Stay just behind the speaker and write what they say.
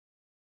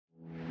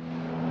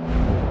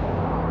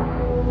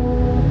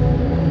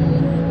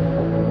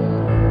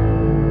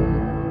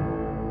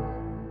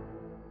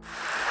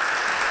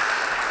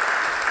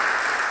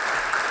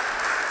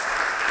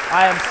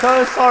I am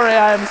so sorry,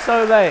 I am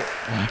so late.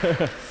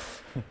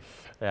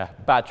 Yeah,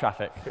 bad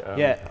traffic.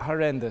 Yeah,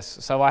 horrendous.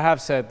 So I have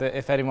said that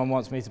if anyone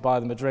wants me to buy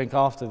them a drink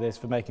after this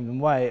for making them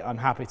wait, I'm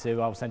happy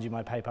to. I'll send you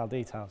my PayPal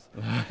details.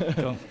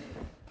 Cool.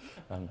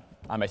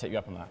 I may take you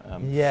up on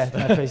that. Yeah,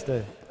 no, please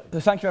do. So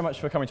thank you very much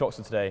for coming to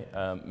Oxford today,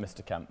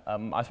 Mr. Kemp.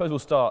 I suppose we'll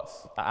start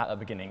at the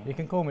beginning. You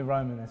can call me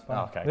Roman, it's fine.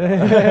 Oh,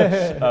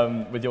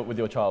 okay. With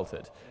your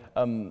childhood.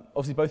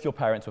 Obviously, both your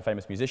parents were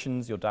famous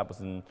musicians. Your dad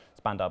was in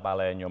Spandau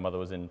Ballet, and your mother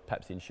was in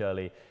Pepsi and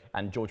Shirley.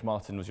 And George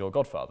Martin was your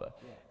godfather.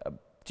 Yeah.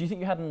 Do you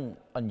think you had an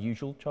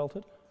unusual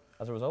childhood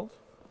as a result?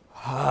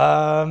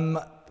 I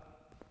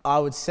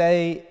would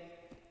say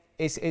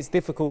it's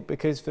difficult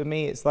because for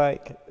me it's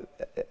like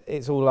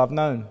it's all I've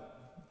known.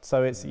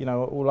 So it's, you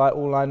know,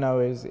 all I know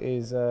is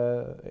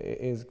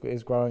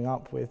growing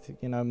up with,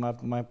 you know,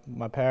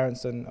 my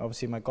parents and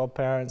obviously my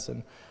godparents,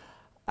 and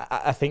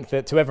I think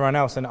that to everyone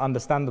else, and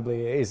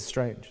understandably, it is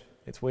strange.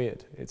 It's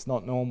weird. It's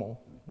not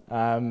normal.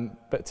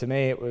 But to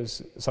me, it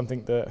was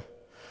something that,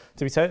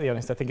 to be totally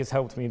honest, I think it's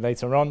helped me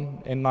later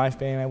on in life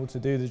being able to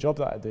do the job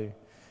that I do,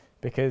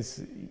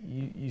 because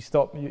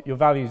your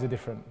values are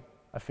different,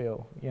 I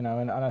feel, you know,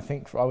 and I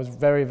think I was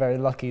very, very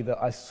lucky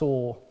that I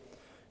saw,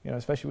 you know,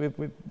 especially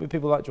with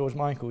people like George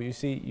Michael, you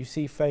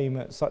see fame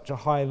at such a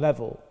high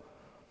level,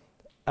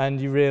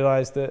 and you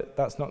realise that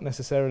that's not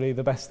necessarily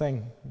the best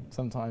thing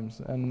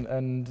sometimes.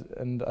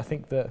 And I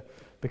think that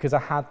because I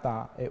had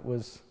that,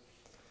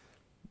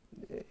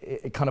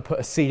 it kind of put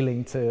a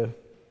ceiling to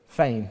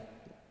fame,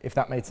 if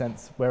that made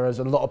sense. Whereas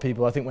a lot of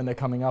people, I think when they're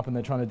coming up and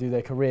they're trying to do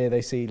their career,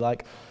 they see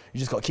like, you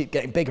just got to keep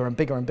getting bigger and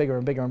bigger and bigger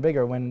and bigger and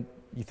bigger when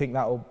you think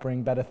that will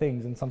bring better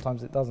things, and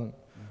sometimes it doesn't.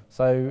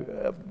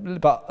 So,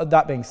 but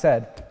that being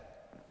said,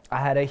 I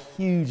had a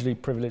hugely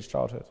privileged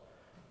childhood.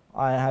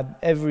 I've had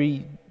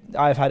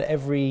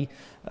every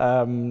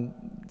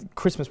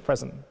Christmas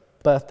present,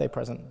 birthday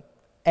present,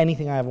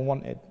 anything I ever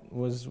wanted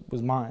was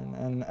mine,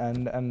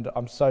 and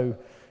I'm so,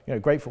 you know,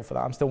 grateful for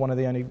that. I'm still one of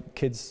the only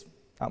kids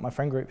out my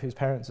friend group whose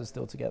parents are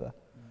still together.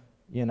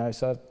 You know,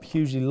 so a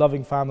hugely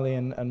loving family,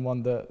 and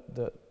one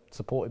that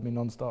supported me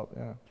non-stop.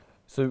 Yeah.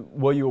 So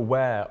were you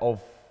aware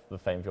of the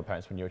fame of your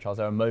parents when you were a child? Was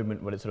there a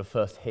moment when it sort of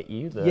first hit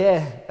you?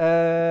 Yeah,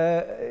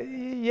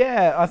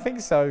 I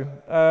think so.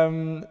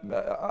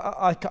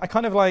 I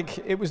kind of like,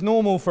 it was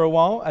normal for a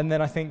while, and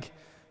then I think,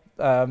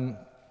 to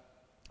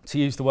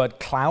use the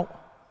word clout,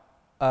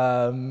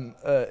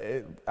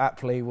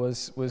 aptly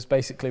was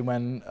basically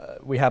when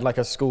we had like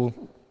a school,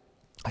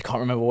 I can't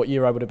remember what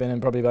year I would have been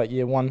in, probably about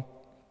year 1,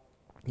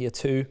 year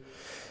 2,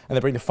 and they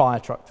bring the fire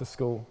truck to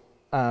school.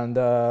 And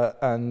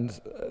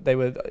they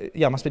were,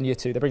 yeah, it must have been year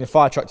 2. They bring the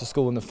fire truck to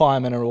school, and the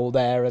firemen are all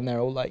there, and they're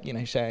all like, you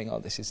know, saying, oh,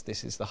 this is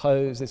the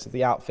hose, this is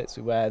the outfits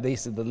we wear,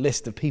 these are the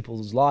list of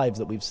people's lives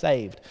that we've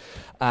saved.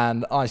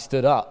 And I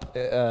stood up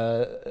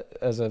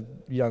as a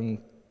young,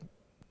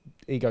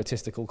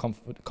 egotistical,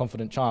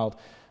 confident child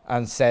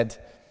and said,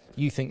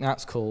 you think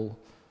that's cool,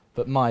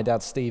 but my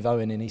dad's Steve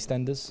Owen in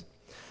EastEnders.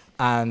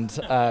 And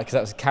because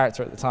that was a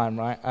character at the time,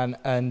 right?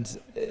 And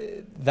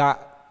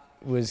that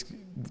was,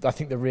 I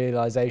think, the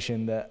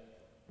realization that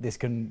this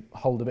can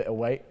hold a bit of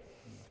weight.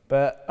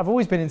 But I've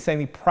always been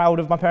insanely proud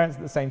of my parents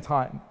at the same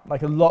time.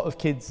 Like a lot of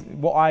kids,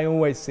 what I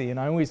always see, and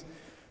I always,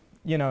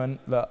 you know, and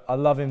look, I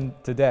love him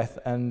to death,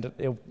 and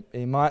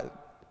he might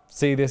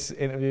see this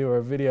interview or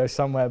a video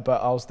somewhere, but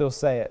I'll still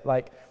say it.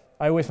 Like,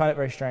 I always find it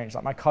very strange.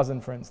 Like my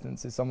cousin, for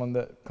instance, is someone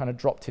that kind of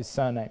dropped his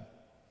surname.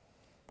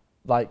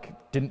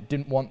 Like,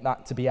 didn't want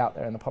that to be out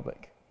there in the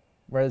public.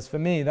 Whereas for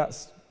me,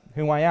 that's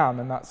who I am,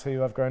 and that's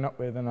who I've grown up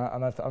with, and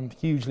I'm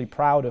hugely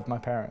proud of my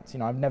parents. You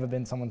know, I've never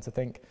been someone to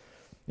think,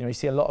 you know, you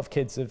see a lot of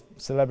kids of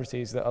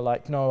celebrities that are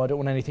like, no, I don't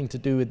want anything to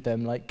do with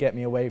them, like get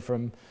me away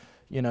from,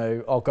 you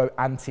know, I'll go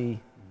anti.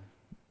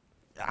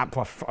 I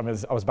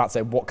was about to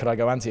say, what could I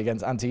go anti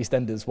against?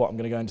 Anti-EastEnders, what, I'm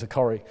going to go into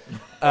Corrie.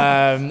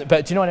 But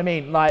do you know what I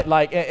mean?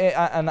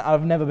 And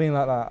I've never been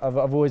like that.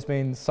 I've always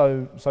been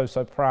so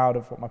proud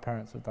of what my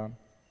parents have done.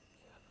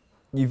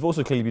 You've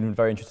also clearly been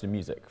very interested in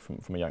music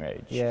from a young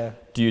age. Yeah.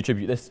 Do you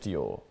attribute this to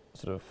your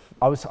sort of...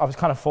 I was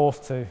kind of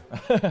forced to.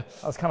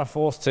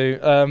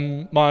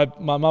 My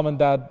mum and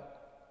dad,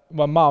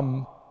 my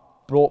mum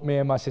brought me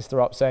and my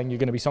sister up saying, you're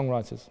going to be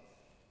songwriters.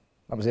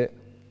 That was it.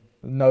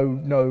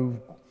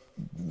 No,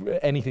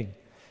 anything.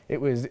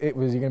 It was you're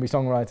going to be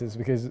songwriters,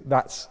 because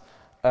that's,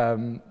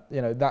 you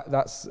know,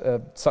 that's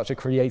such a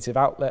creative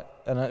outlet.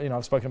 And you know,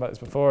 I've spoken about this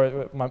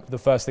before. The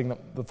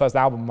first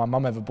album my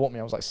mum ever bought me,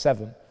 I was like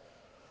 7.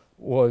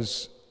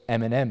 Was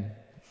Eminem,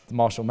 the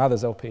Marshall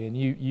Mathers LP, and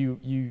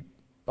you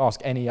ask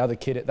any other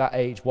kid at that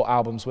age what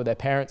albums were their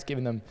parents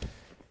giving them,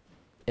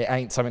 it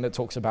ain't something that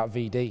talks about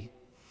VD. Do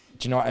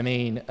you know what I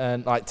mean?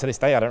 And like to this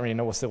day, I don't really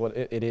know what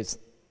it is,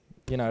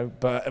 you know.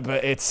 But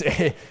it's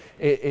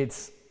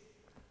it's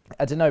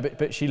I don't know.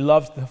 But she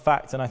loved the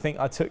fact, and I think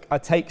I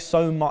take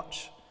so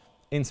much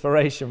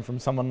inspiration from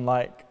someone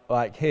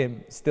like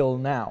him still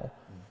now.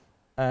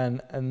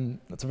 And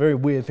that's a very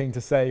weird thing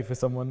to say for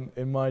someone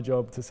in my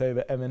job, to say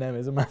that Eminem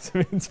is a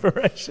massive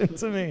inspiration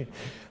to me.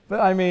 But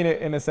I mean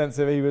it in a sense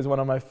of he was one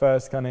of my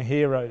first kind of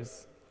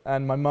heroes.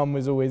 And my mum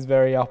was always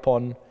very up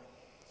on,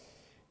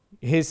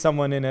 here's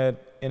someone in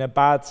a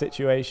bad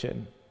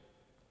situation,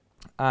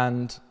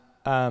 and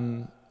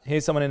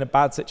here's someone in a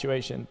bad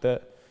situation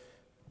that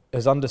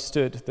has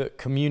understood that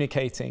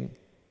communicating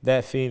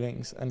their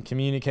feelings and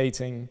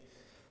communicating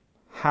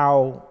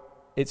how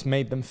it's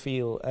made them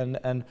feel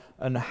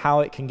and how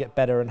it can get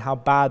better and how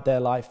bad their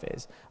life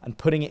is, and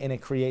putting it in a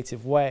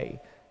creative way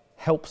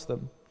helps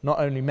them, not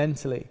only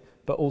mentally,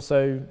 but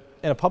also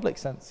in a public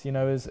sense, you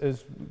know,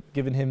 as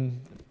giving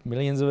him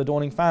millions of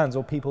adoring fans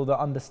or people that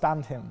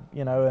understand him,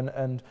 you know,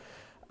 and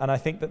I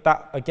think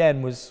that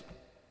again was,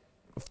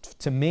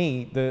 to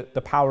me,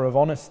 the power of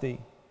honesty,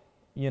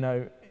 you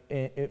know,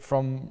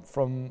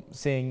 from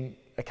seeing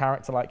a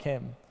character like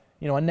him.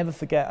 You know, I never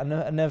forget when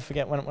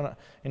I,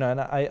 you know, and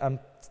I'm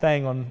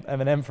staying on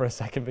Eminem for a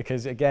second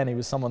because, again, he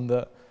was someone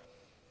that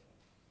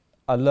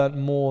I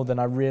learned more than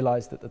I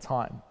realized at the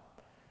time.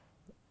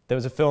 There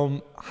was a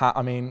film,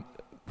 I mean,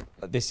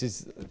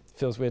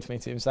 feels weird for me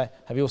to even say.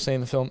 Have you all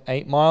seen the film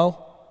 8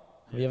 Mile?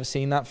 Have you ever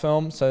seen that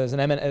film? So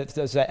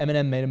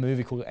Eminem made a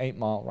movie called 8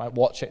 Mile, right?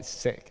 Watch it, it's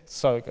sick, it's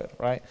so good,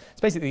 right?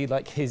 It's basically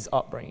like his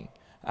upbringing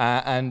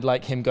and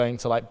like him going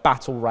to like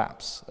battle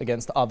raps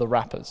against other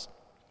rappers.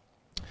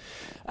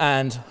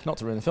 And not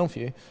to ruin the film for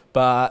you,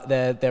 but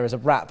there is a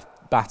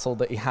rap battle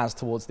that he has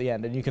towards the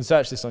end, and you can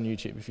search this on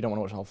YouTube if you don't want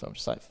to watch the whole film,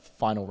 just like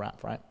final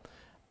rap, right?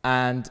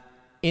 And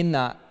in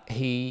that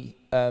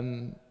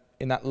in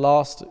that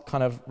last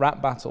kind of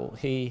rap battle,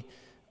 he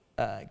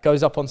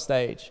goes up on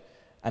stage,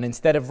 and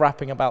instead of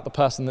rapping about the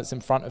person that's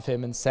in front of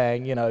him and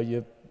saying, you know,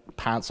 your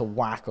pants are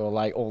whack or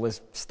like all this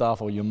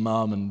stuff or your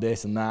mum and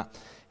this and that,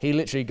 he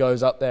literally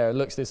goes up there,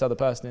 looks this other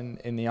person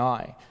in the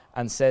eye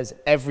and says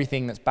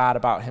everything that's bad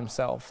about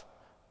himself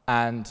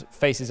and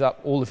faces up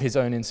all of his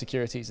own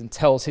insecurities and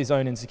tells his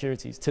own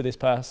insecurities to this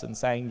person,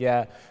 saying,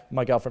 yeah,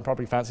 my girlfriend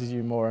probably fancies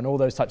you more, and all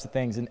those types of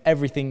things, and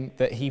everything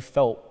that he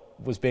felt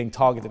was being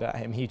targeted at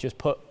him, he just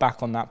put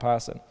back on that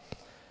person.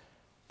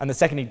 And the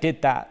second he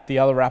did that, the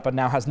other rapper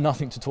now has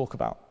nothing to talk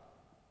about,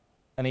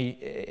 and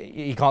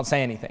he can't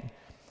say anything.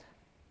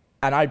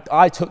 And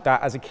I took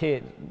that as a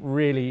kid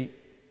really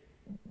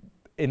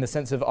in the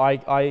sense of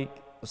I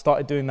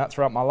started doing that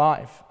throughout my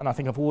life, and I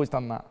think I've always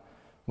done that.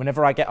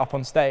 Whenever I get up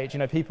on stage, you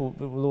know, people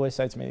will always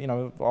say to me, you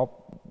know,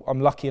 I'm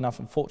lucky enough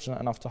and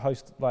fortunate enough to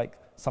host like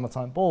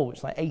Summertime Ball, which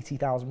is like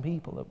 80,000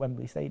 people at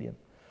Wembley Stadium.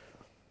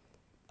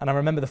 And I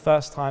remember the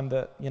first time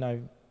that I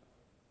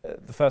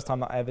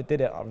ever did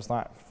it, I was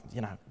like,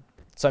 you know,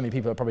 so many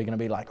people are probably going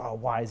to be like, oh,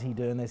 why is he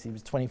doing this? I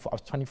was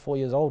 24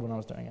 years old when I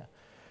was doing it.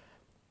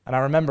 And I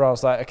remember I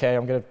was like, okay,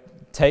 I'm going to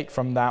take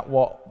from that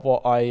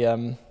what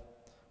I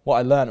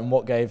learned and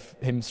what gave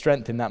him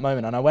strength in that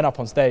moment. And I went up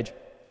on stage,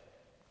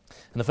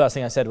 and the first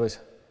thing I said was,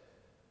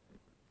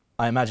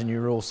 I imagine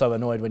you were all so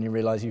annoyed when you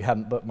realized you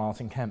hadn't booked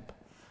Martin Kemp,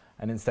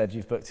 and instead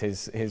you've booked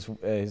his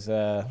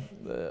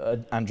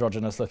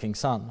androgynous looking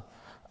son.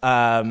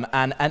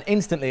 And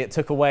instantly it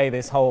took away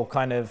this whole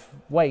kind of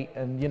weight,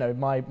 and you know,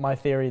 my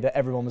theory that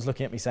everyone was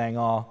looking at me saying,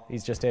 oh,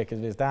 he's just here because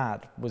of his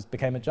dad,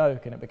 became a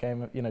joke, and it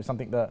became, you know,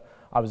 something that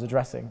I was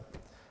addressing.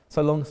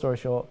 So long story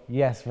short,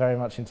 yes, very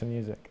much into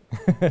music.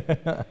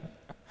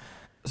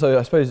 So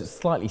I suppose it's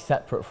slightly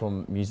separate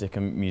from music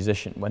and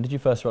musician. When did you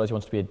first realize you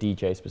wanted to be a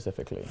DJ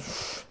specifically?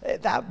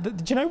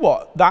 Do you know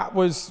what? That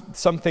was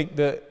something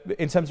that,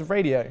 in terms of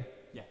radio,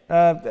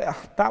 that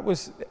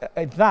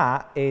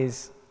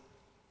is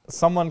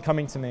someone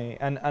coming to me,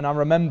 and I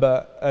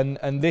remember,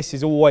 and this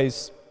is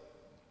always,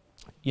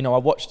 you know, I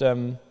watched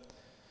an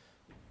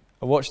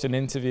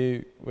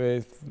interview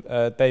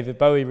with David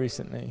Bowie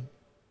recently,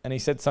 and he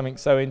said something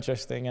so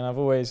interesting, and I've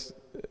always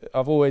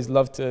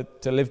loved to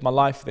live my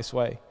life this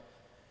way.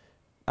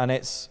 And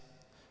it's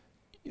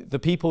the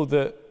people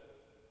that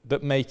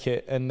make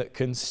it and that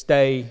can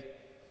stay,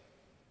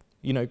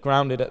 you know,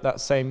 grounded at that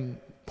same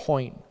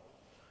point,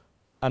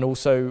 and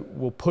also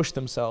will push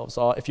themselves.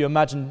 If you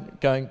imagine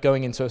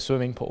going into a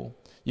swimming pool,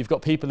 you've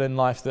got people in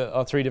life that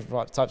are 3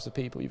 different types of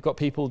people. You've got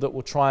people that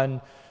will try and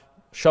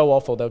show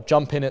off, or they'll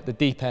jump in at the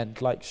deep end,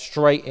 like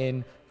straight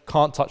in,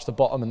 can't touch the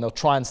bottom, and they'll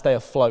try and stay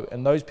afloat.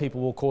 And those people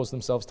will cause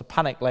themselves to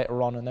panic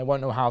later on, and they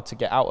won't know how to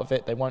get out of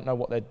it. They won't know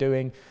what they're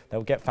doing.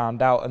 They'll get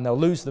found out, and they'll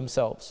lose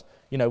themselves.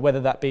 You know, whether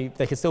that be,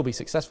 they could still be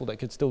successful, they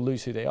could still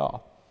lose who they are.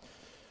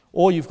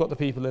 Or you've got the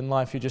people in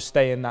life who just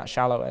stay in that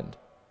shallow end,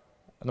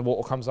 and the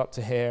water comes up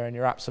to here, and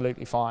you're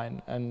absolutely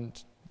fine,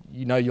 and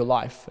you know your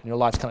life, and your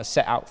life's kind of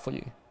set out for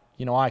you.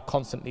 You know, I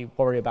constantly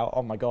worry about,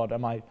 oh my God,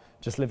 am I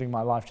just living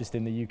my life just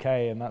in the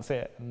UK, and that's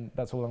it, and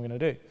that's all I'm going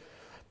to do.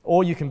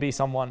 Or you can be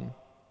someone,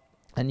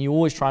 and you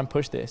always try and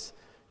push this.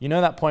 You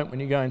know that point when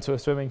you go into a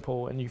swimming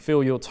pool and you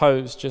feel your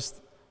toes just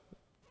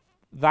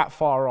that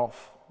far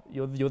off.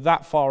 You're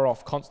that far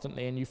off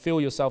constantly, and you feel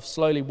yourself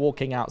slowly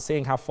walking out,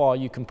 seeing how far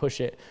you can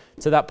push it,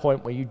 to that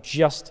point where you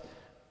just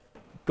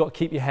got to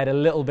keep your head a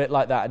little bit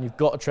like that, and you've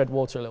got to tread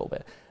water a little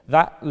bit.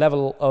 That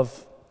level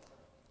of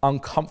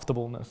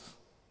uncomfortableness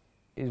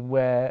is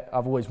where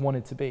I've always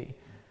wanted to be.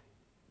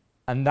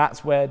 And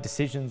that's where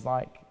decisions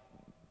like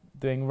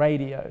doing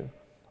radio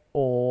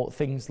or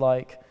things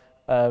like,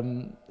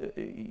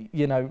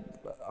 you know,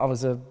 I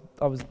was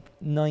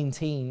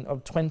 19 or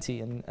 20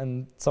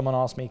 and someone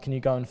asked me, can you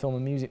go and film a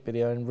music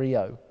video in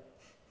Rio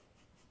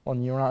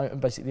on your own,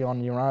 basically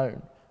on your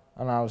own?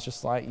 And I was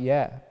just like,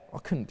 yeah, I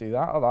couldn't do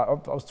that.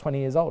 I was 20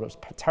 years old, I was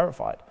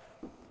terrified.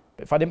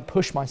 But if I didn't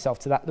push myself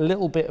to that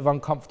little bit of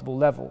uncomfortable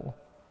level,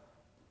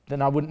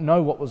 then I wouldn't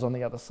know what was on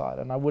the other side,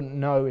 and I wouldn't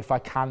know if I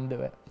can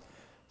do it.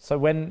 So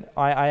when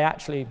I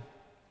actually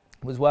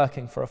was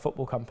working for a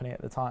football company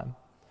at the time,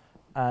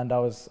 and I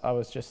was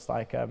just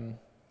like, I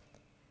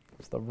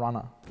was the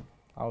runner.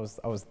 I was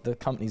the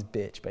company's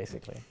bitch,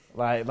 basically.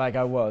 Like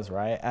I was,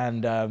 right?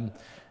 And I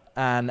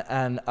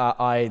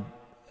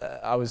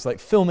was like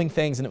filming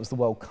things, and it was the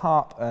World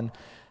Cup, and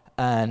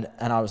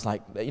I was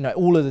like, you know,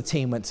 all of the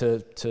team went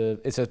to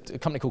it's a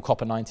company called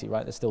Copper 90,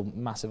 right? They're still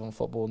massive on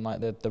football, and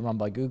like they're run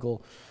by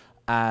Google.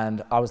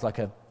 And I was like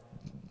a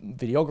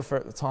videographer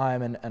at the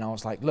time, and I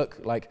was like, look,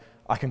 like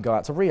I can go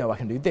out to Rio, I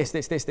can do this,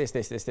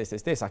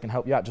 I can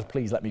help you out, just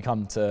please let me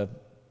come to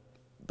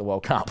the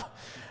World Cup.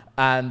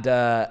 And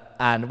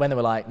when they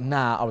were like,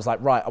 nah, I was like,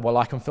 right, well,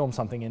 I can film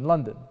something in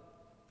London.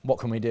 What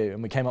can we do?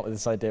 And we came up with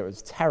this idea. It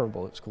was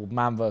terrible. It's called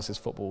Man versus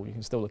Football. You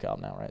can still look it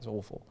up now, right? It's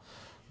awful.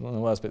 One of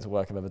the worst bits of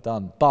work I've ever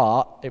done.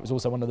 But it was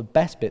also one of the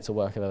best bits of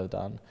work I've ever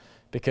done,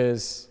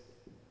 because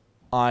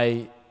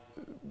I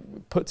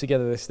put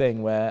together this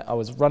thing where I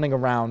was running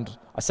around.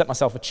 I set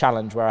myself a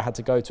challenge where I had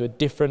to go to a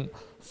different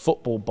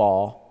football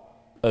bar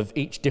of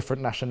each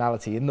different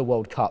nationality in the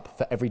World Cup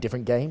for every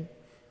different game.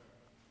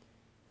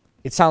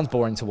 It sounds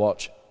boring to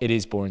watch. It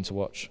is boring to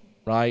watch,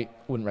 right?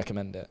 Wouldn't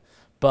recommend it.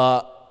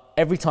 But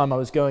every time I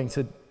was going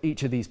to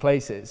each of these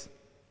places,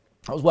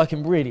 I was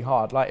working really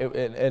hard. Like,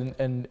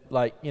 and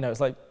like, you know, it's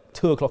like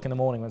 2 o'clock in the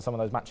morning when some of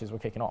those matches were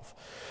kicking off.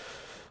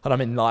 And I'm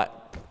in like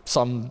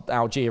some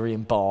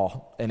Algerian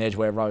bar in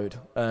Edgware Road,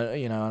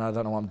 you know, and I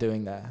don't know what I'm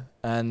doing there.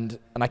 And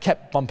I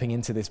kept bumping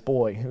into this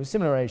boy who was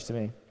similar age to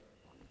me.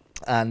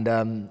 And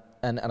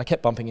I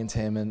kept bumping into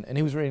him, and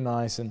he was really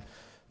nice.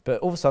 But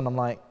all of a sudden I'm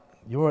like,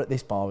 you're at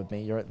this bar with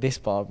me, you're at this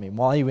bar with me.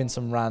 Why are you in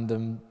some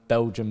random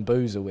Belgian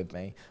boozer with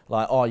me?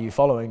 Like, are you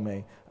following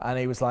me? And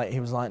he was like,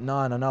 no,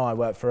 I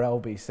work for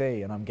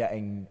LBC, and I'm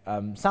getting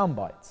sound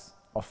bites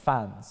off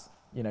fans,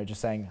 you know,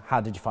 just saying, how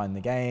did you find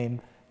the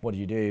game? What do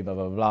you do? Blah,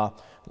 blah, blah.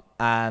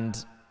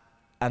 And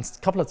a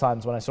couple of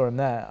times when I saw him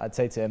there, I'd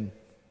say to him,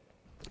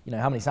 you know,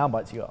 how many sound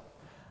bites you got?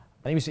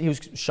 And he was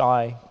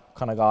shy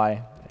kind of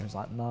guy. He was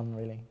like, none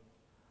really.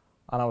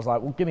 And I was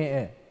like, well, give me it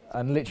here.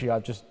 And literally I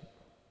just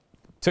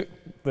took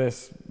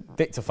this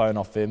dictaphone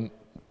off him,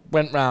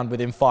 went round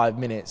within 5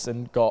 minutes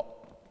and got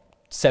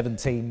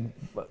 17,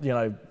 you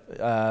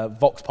know,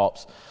 Vox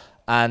Pops,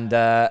 and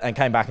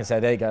came back and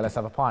said, there you go, let's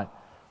have a pint.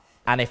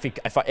 And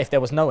if there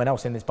was no one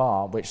else in this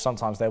bar, which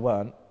sometimes there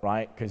weren't,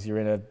 right, because you're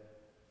in a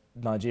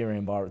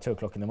Nigerian bar at 2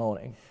 o'clock in the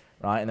morning,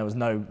 right, and there was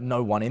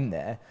no one in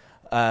there,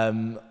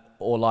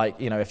 or like,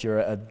 you know, if you're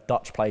at a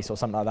Dutch place or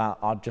something like that,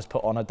 I'd just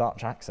put on a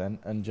Dutch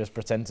accent and just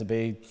pretend to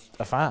be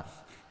a fan.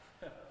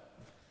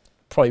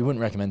 Probably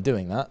wouldn't recommend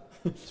doing that,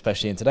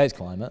 especially in today's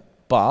climate,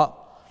 but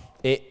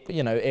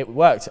it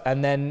worked.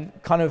 And then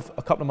kind of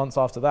a couple of months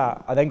after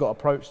that, I then got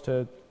approached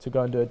to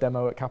go and do a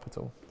demo at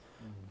Capitol.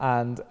 Mm-hmm.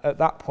 And at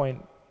that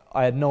point,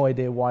 I had no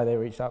idea why they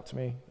reached out to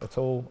me at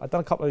all. I'd done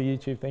a couple of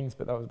YouTube things,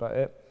 but that was about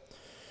it.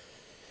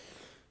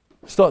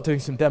 Started doing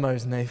some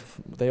demos, and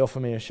they offered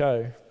me a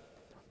show,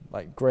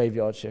 like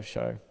graveyard shift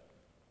show.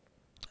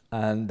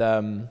 And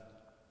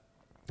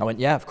I went,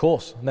 yeah, of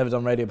course. Never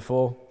done radio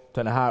before.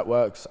 Don't know how it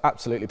works.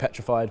 Absolutely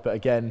petrified. But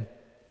again,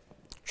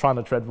 trying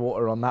to tread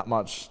water on that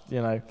much,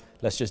 you know,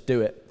 let's just do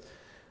it.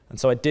 And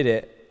so I did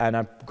it, and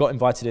I got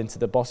invited into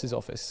the boss's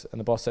office, and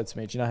the boss said to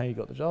me, do you know how you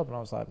got the job? And I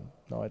was like,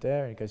 no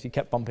idea. And he goes, you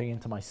kept bumping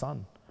into my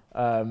son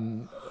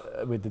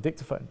with the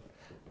dictaphone.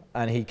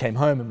 And he came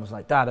home and was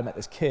like, Dad, I met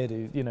this kid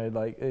who, you know,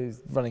 like,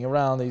 is running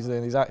around, he's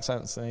doing these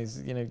accents, and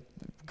he's, you know,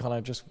 kind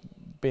of just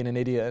being an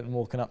idiot and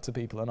walking up to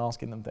people and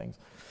asking them things.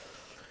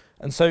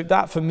 And so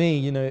that for me,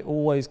 you know, it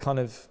always kind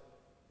of,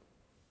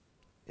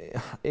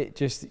 it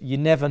just, you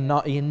never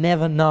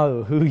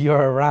know who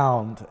you're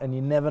around, and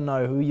you never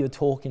know who you're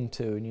talking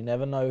to, and you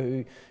never know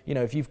who, you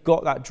know, if you've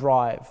got that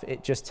drive,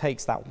 it just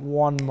takes that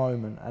one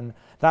moment. And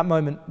that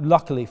moment,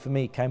 luckily for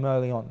me, came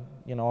early on.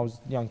 You know, I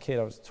was a young kid,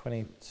 I was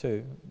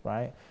 22,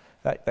 right?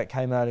 That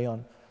came early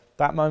on.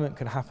 That moment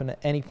can happen at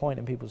any point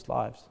in people's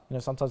lives. You know,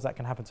 sometimes that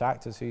can happen to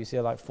actors who you see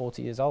are like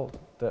 40 years old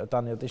that have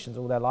done the auditions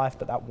all their life,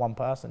 but that one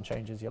person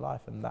changes your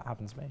life, and that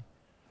happened to me.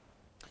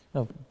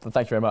 No,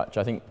 thank you very much.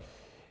 I think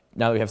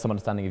now that we have some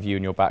understanding of you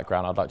and your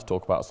background, I'd like to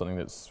talk about something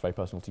that's very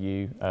personal to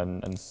you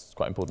and it's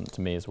quite important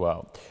to me as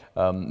well.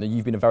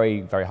 You've been a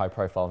very, very high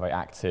profile, very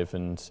active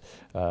and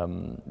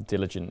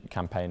diligent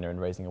campaigner in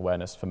raising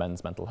awareness for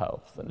men's mental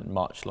health. And in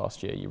March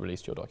last year, you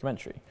released your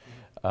documentary.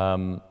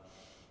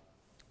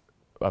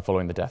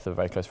 following the death of a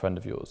very close friend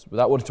of yours.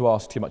 Without wanting to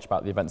ask too much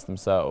about the events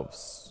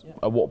themselves,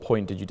 at what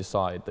point did you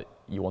decide that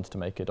you wanted to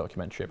make a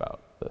documentary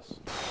about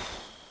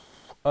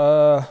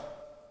this?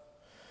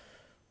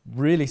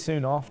 Really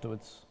soon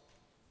afterwards.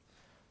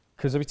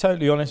 Because to be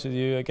totally honest with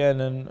you, again,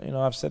 and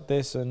I've said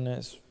this and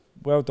it's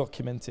well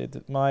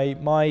documented,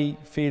 my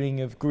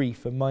feeling of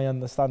grief and my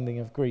understanding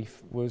of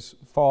grief was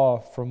far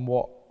from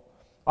what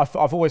I've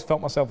always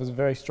felt myself as a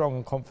very strong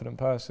and confident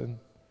person.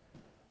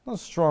 Not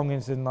strong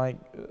as in like,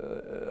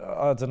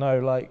 I don't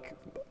know, like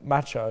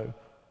macho,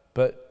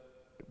 but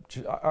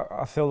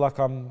I feel like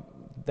I'm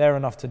there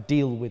enough to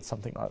deal with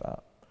something like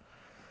that.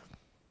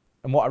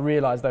 And what I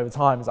realised over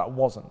time is that I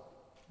wasn't.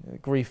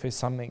 Grief is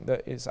something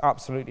that is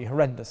absolutely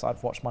horrendous.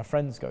 I've watched my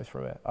friends go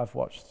through it. I've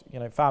watched,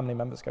 family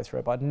members go through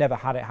it, but I'd never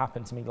had it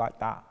happen to me like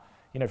that,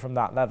 from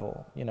that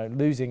level.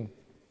 Losing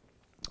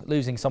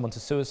someone to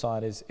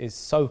suicide is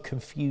so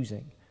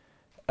confusing.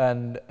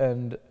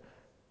 And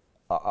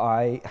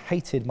I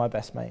hated my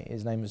best mate.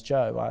 His name was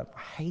Joe. I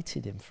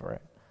hated him for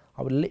it.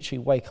 I would literally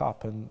wake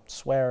up and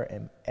swear at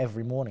him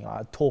every morning.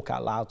 I'd talk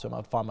out loud to him.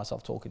 I'd find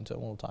myself talking to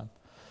him all the time.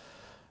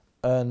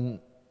 And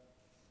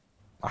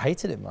I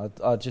hated him.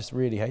 I just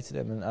really hated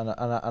him.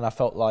 And I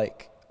felt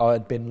like I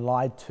had been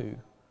lied to.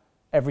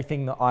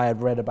 Everything that I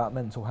had read about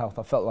mental health,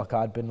 I felt like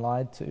I had been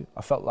lied to.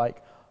 I felt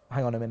like,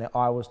 hang on a minute,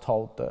 I was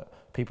told that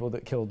people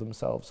that killed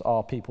themselves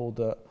are people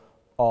that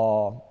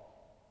are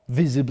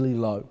visibly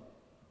low.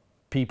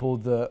 People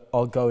that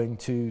are going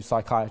to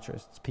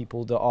psychiatrists,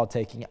 people that are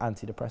taking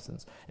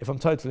antidepressants. If I'm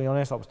totally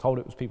honest, I was told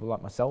it was people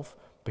like myself,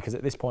 because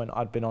at this point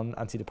I'd been on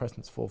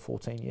antidepressants for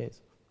 14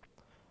 years.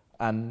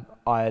 And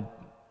I had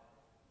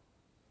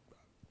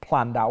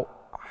planned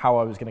out how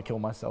I was going to kill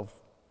myself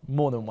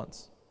more than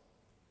once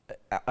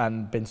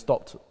and been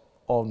stopped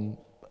on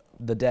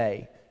the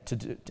day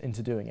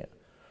into doing it.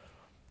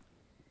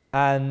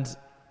 And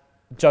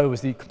Joe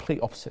was the complete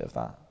opposite of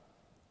that.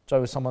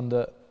 Joe was someone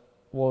that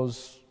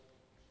was...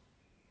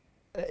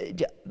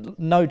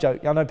 no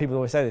joke, I know people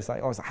always say this,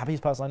 like, I was the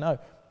happiest person I know. It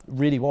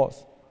really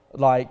was.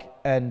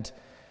 And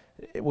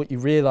what you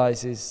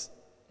realise is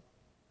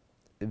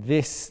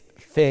this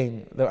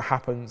thing that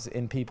happens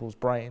in people's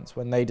brains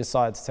when they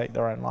decide to take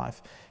their own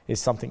life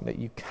is something that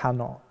you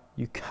cannot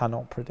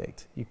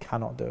predict. You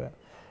cannot do it.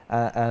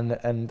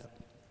 And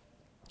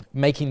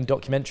making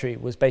documentary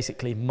was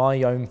basically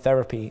my own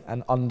therapy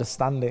and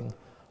understanding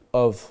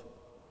of,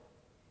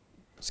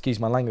 excuse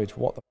my language,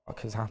 what the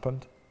fuck has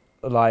happened.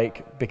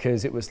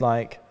 Because it was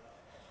like,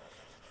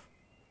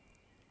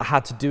 I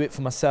had to do it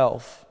for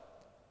myself.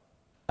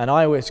 And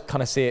I always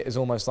kind of see it as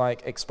almost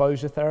like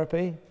exposure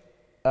therapy,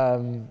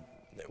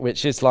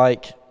 which is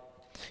like,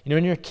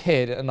 when you're a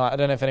kid, and I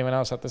don't know if anyone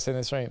else had this in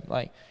this room,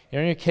 like,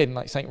 when you're a kid and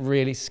like something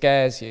really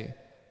scares you,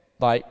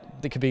 like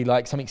it could be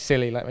like something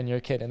silly, like when you're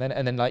a kid, and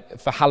then like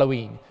for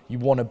Halloween, you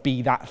want to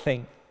be that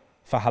thing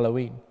for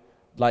Halloween.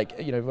 Like,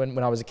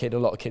 when I was a kid, a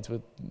lot of kids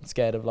were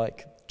scared of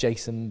like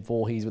Jason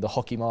Voorhees with a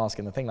hockey mask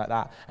and a thing like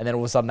that. And then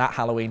all of a sudden at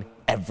Halloween,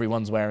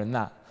 everyone's wearing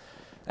that.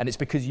 And it's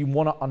because you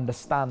want to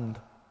understand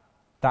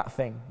that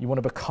thing. You want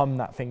to become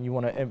that thing. You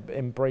want to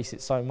embrace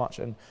it so much.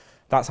 And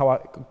that's how I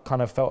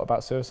kind of felt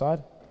about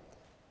suicide.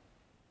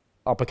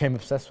 I became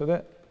obsessed with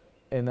it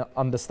in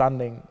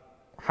understanding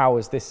how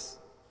has this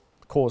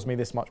caused me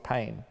this much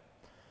pain.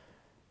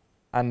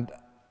 And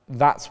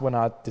that's when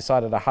I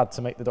decided I had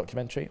to make the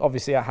documentary.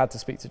 Obviously, I had to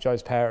speak to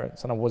Joe's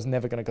parents, and I was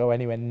never going to go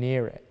anywhere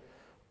near it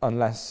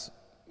unless,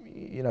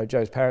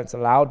 Joe's parents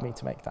allowed me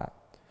to make that.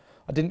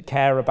 I didn't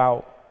care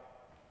about,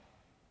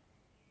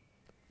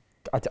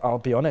 I'll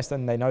be honest,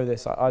 and they know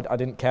this, I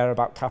didn't care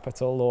about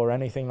capital or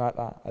anything like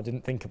that. I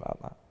didn't think about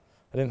that.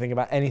 I didn't think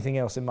about anything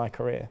else in my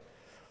career.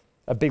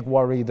 A big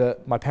worry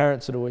that my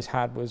parents had always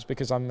had was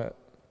because I'm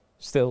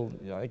still,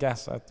 I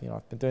guess, I've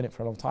been doing it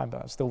for a long time,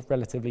 but I'm still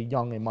relatively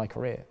young in my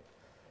career.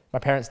 My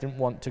parents didn't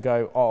want to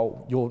go,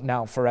 oh, you'll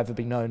now forever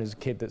be known as a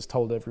kid that's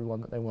told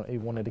everyone that he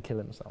wanted to kill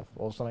himself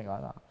or something like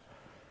that,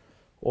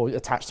 or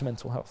attached to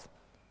mental health.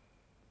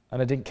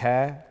 And I didn't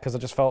care because I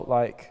just felt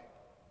like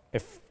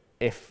if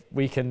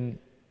we can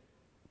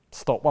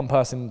stop one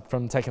person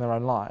from taking their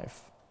own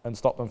life and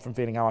stop them from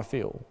feeling how I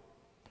feel,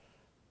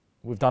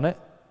 we've done it.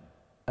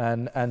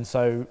 And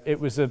so it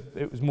was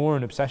more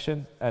an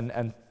obsession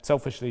and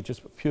selfishly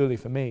just purely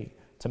for me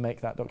to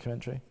make that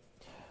documentary.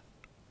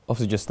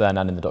 Obviously, just then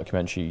and in the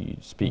documentary, you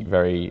speak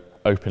very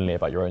openly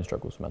about your own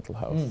struggles with mental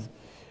health.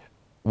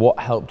 What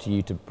helped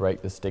you to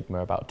break the stigma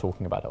about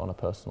talking about it on a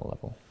personal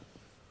level?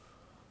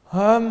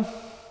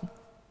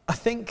 I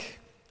think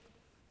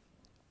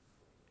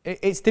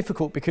it's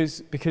difficult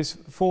because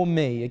for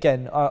me,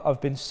 again,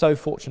 I've been so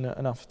fortunate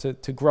enough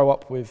to grow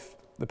up with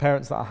the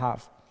parents that I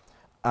have,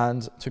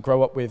 and to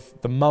grow up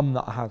with the mum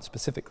that I had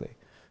specifically,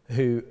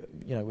 who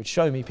would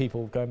show me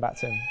people going back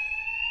to him.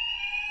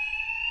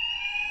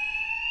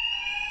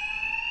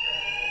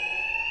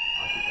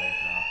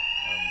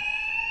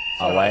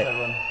 I'll wait.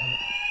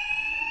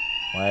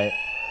 Wait.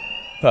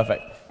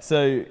 Perfect.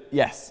 So,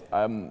 yes,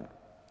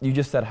 you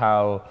just said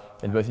how,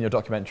 both in your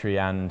documentary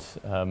and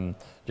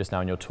just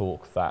now in your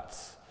talk, that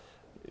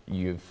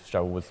you've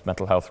struggled with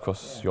mental health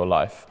across your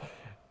life.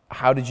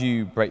 How did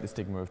you break the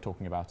stigma of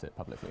talking about it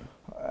publicly?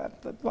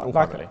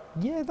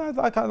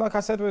 Like I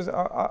said,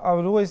 I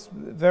was always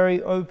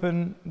very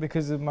open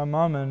because of my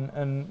mum,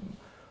 and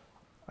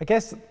I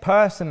guess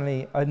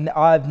personally,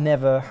 I've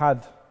never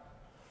had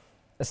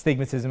a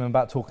stigmatism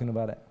about talking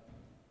about it.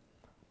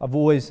 I've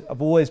always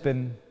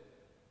been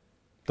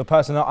the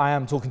person that I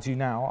am talking to you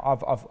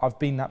now. I've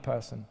been that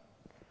person.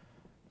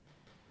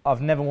 I've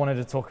never wanted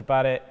to talk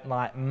about it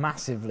like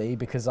massively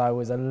because I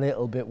was a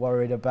little bit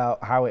worried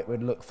about how it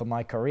would look for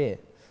my career,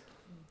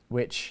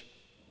 which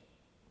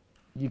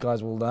you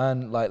guys will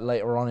learn like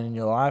later on in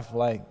your life.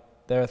 Like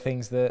there are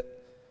things that,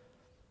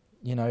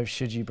 you know,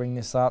 should you bring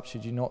this up?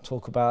 Should you not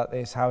talk about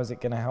this? How is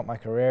it going to help my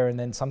career? And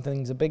then some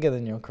things are bigger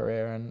than your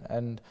career,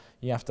 and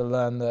you have to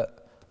learn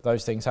that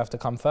those things have to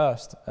come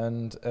first.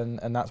 And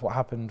that's what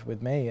happened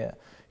with me.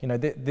 You know,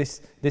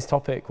 this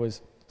topic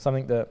was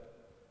something that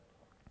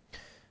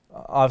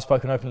I've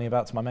spoken openly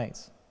about to my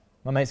mates.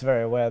 My mates are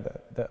very aware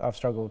that I've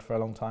struggled for a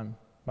long time.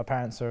 My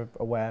parents are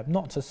aware,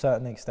 not to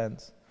certain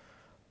extents.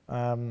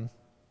 But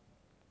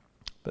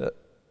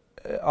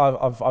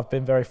I've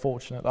been very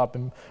fortunate that I've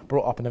been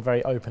brought up in a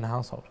very open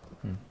household.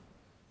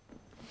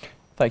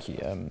 Thank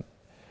you.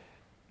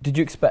 Did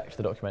you expect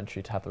the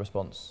documentary to have the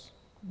response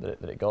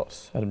that it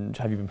got? And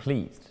have you been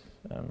pleased?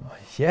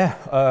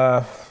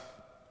 Yeah.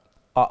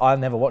 I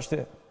never watched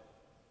it.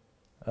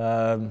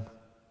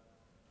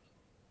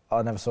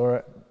 I never saw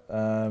it.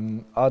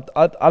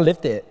 I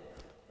lived it.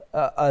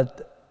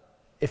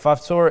 If I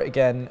saw it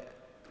again,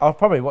 I'll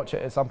probably watch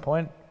it at some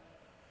point.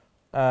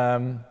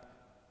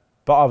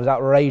 But I was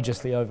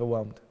outrageously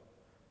overwhelmed.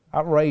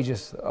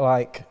 Outrageous,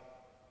 like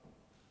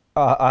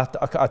I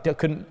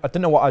didn't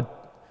know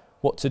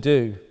what to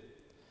do.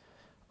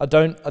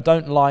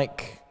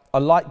 I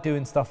like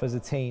doing stuff as a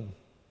team.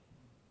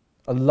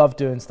 I love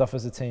doing stuff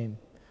as a team.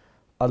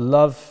 I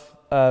love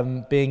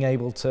being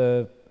able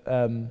to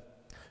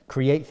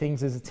create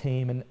things as a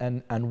team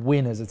and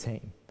win as a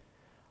team.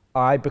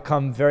 I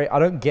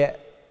don't get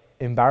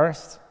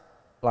embarrassed.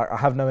 Like I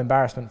have no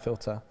embarrassment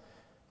filter.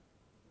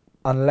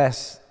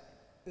 Unless,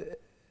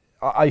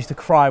 I used to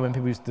cry when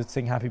people used to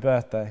sing happy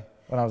birthday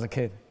when I was a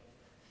kid.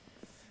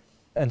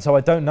 And so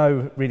I don't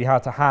know really how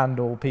to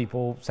handle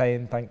people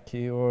saying thank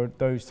you or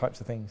those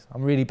types of things.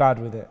 I'm really bad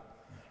with it.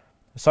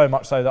 So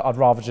much so that I'd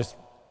rather just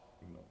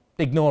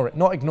ignore it.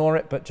 Not ignore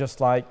it, but just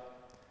like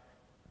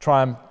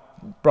try and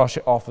brush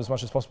it off as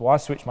much as possible. I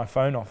switched my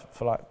phone off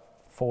for like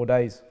 4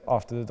 days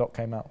after the doc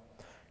came out.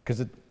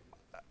 Because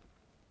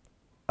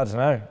I don't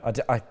know,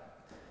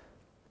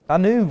 I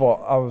knew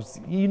what I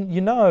was, you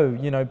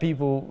know,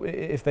 people,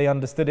 if they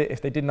understood it,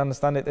 if they didn't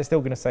understand it, they're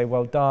still going to say,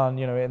 well done,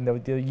 you know, and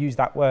they'll use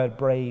that word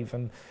brave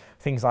and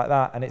things like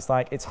that. And it's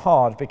like, it's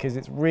hard because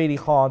it's really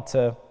hard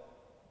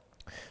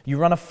you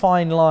run a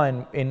fine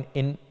line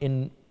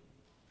in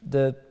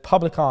the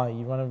public eye.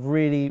 You run a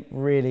really,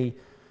 really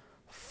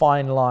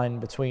fine line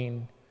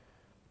between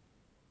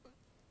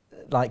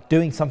like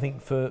doing something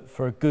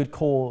for a good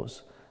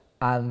cause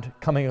and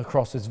coming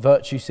across as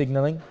virtue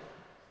signaling.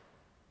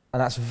 And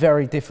that's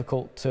very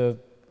difficult to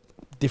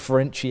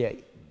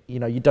differentiate. You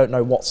know, you don't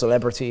know what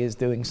celebrity is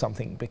doing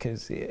something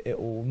because it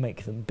will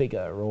make them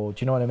bigger, or do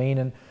you know what I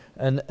mean?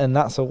 And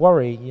that's a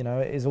worry, you know,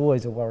 it is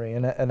always a worry.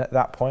 And at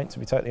that point, to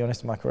be totally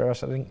honest in my career, I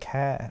didn't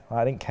care.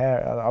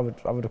 I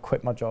would have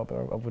quit my job,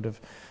 or I would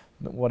have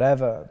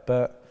whatever,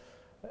 but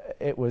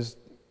it was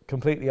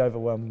completely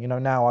overwhelming. You know,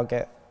 now I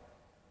get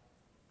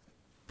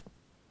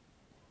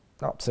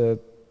up to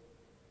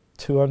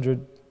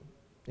 200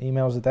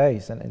 emails a day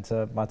sent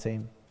into my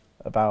team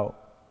about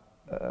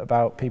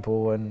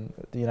people and,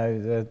 you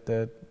know,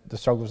 the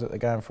struggles that they're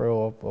going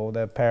through, or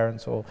their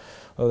parents, or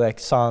their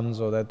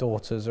sons or their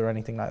daughters or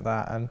anything like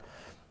that. And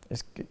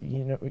it's,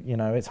 you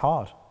know, it's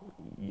hard.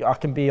 I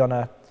can be on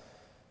a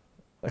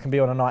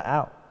night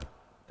out,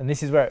 and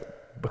this is where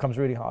it becomes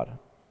really hard.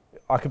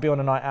 I could be on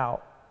a night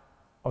out.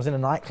 I was in a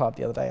nightclub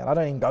the other day, and I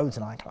don't even go to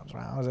nightclubs,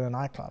 right? I was in a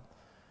nightclub,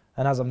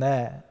 and as I'm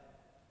there,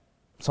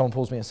 someone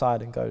pulls me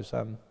aside and goes,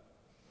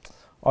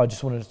 I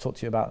just wanted to talk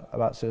to you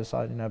about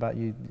suicide, you know, about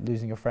you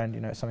losing your friend, you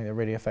know, it's something that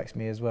really affects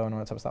me as well, and all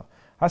that type of stuff.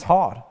 That's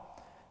hard,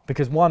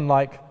 because one,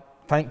 like,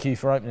 thank you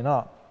for opening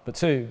up, but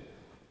two,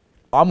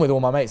 I'm with all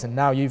my mates, and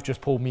now you've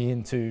just pulled me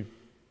into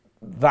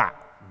that,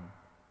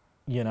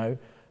 you know.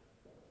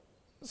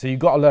 So you've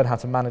got to learn how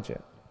to manage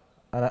it,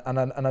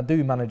 and I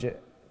do manage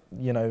it,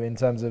 you know, in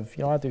terms of,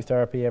 you know, I do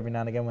therapy every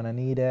now and again when I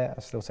need it. I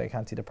still take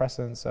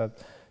antidepressants, so,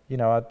 you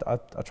know, I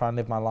try and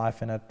live my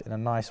life in a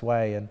nice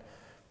way, and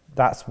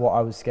that's what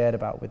I was scared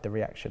about with the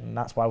reaction. And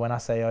that's why when I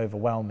say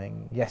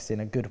overwhelming, yes, in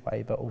a good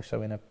way, but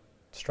also in a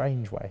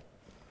strange way.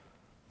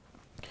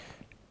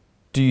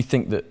 Do you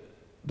think that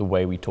the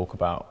way we talk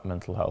about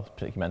mental health,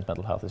 particularly men's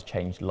mental health, has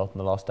changed a lot in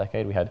the last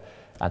decade? We had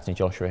Anthony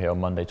Joshua here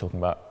on Monday talking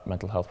about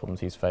mental health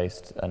problems he's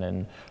faced, and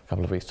in a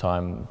couple of weeks'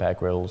 time, Bear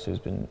Grylls, who's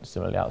been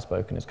similarly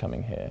outspoken, is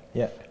coming here.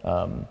 Yeah.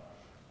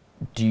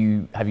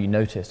 Have you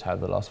noticed how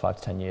the last 5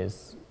 to 10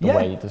 years the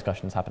way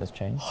discussions happen has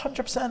changed?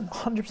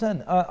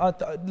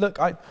 100%. Look,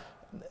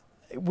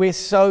 we're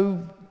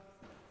so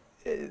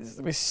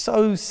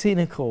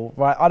cynical,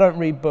 right? I don't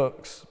read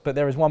books, but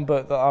there is one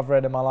book that I've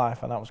read in my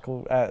life, and that was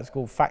called it's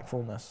called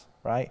Factfulness,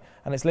 right?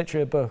 And it's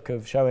literally a book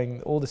of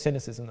showing all the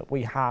cynicism that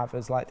we have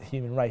as like the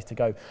human race, to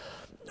go,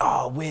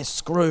 oh, we're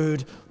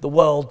screwed, the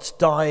world's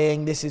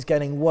dying, this is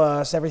getting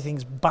worse,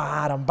 everything's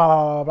bad, and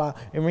blah, blah,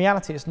 blah. In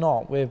reality, it's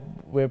not.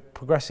 We're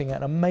progressing at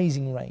an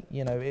amazing rate.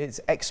 You know, it's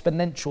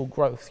exponential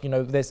growth. You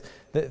know, there's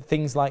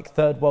things like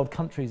third world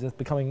countries are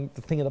becoming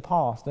the thing of the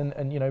past,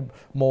 and you know,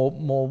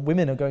 more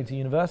women are going to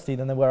university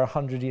than there were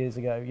 100 years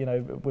ago. You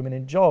know, women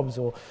in jobs,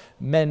 or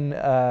men,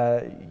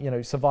 you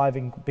know,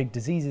 surviving big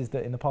diseases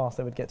that in the past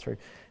they would get through,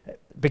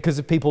 because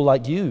of people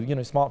like you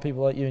know, smart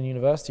people like you in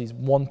universities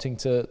wanting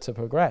to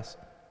progress.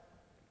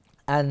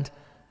 And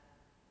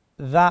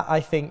that,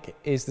 I think,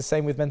 is the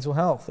same with mental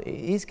health. It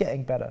is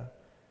getting better,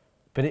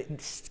 but it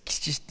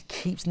just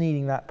keeps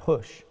needing that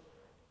push.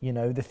 You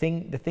know, the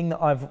thing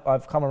that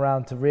I've come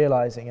around to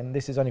realizing, and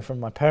this is only from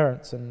my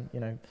parents and, you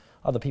know,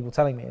 other people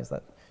telling me, is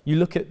that you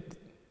look at,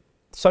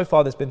 so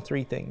far there's been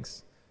 3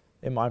 things,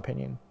 in my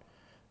opinion.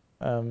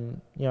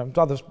 You know,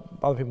 other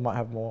people might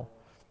have more.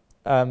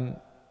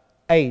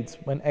 AIDS,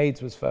 when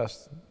AIDS was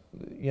first,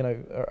 you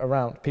know,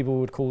 around, people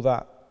would call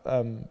that,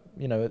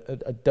 you know,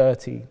 a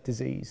dirty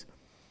disease.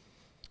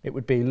 It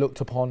would be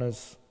looked upon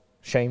as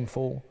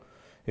shameful.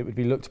 It would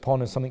be looked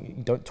upon as something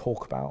you don't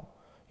talk about.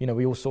 You know,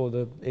 we all saw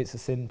the It's a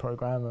Sin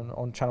program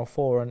on Channel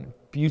 4, and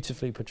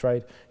beautifully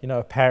portrayed, you know,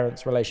 a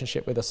parent's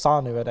relationship with a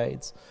son who had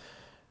AIDS.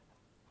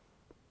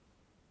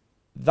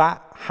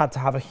 That had to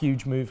have a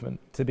huge movement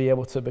to be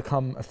able to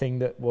become a thing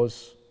that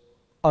was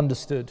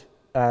understood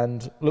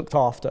and looked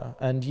after,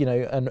 and you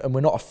know, and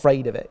we're not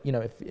afraid of it. You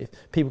know, if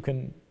people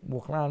can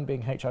walk around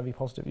being HIV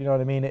positive, you know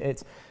what I mean?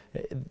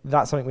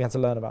 That's something we had to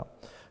learn about.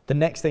 The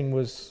next thing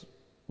was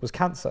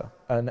cancer,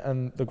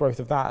 and the growth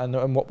of that,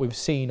 and what we've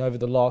seen over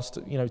the last,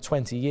 you know,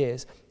 20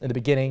 years. In the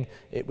beginning,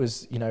 it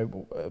was, you know,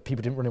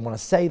 people didn't really want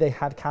to say they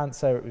had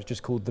cancer. It was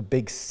just called the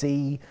big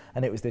C,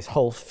 and it was this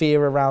whole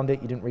fear around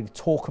it. You didn't really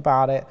talk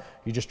about it.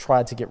 You just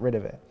tried to get rid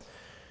of it.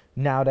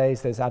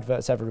 Nowadays, there's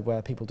adverts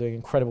everywhere, people doing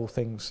incredible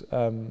things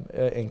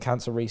in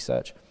cancer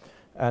research,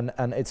 and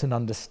it's an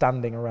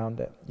understanding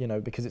around it, you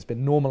know, because it's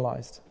been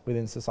normalized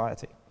within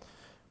society.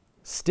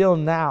 Still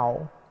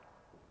now,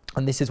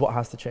 and this is what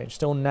has to change,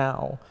 still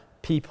now,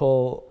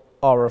 people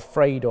are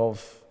afraid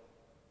of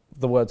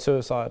the word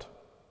suicide.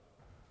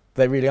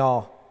 They really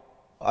are.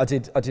 I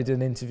did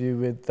an interview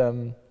with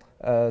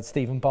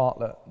Stephen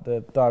Bartlett,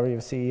 the Diary of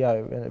a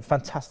CEO, a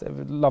fantastic,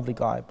 lovely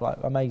guy, like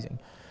amazing.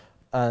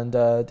 And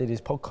did his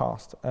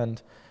podcast,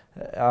 and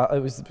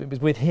it was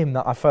with him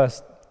that I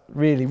first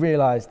really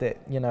realised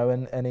it, you know,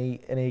 and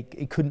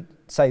he couldn't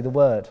say the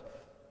word,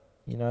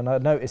 you know, and I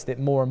noticed it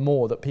more and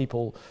more, that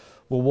people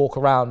will walk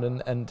around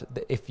and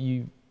if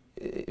you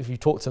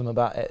talk to them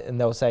about it, and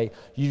they'll say,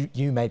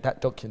 you made that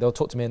document, they'll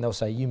talk to me and they'll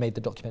say, you made the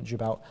documentary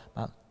about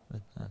that,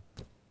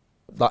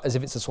 like as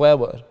if it's a swear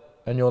word,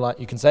 and you're like,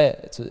 you can say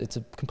it, it's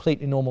a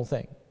completely normal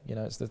thing, you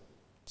know, it's the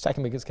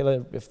second biggest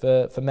killer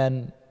for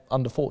men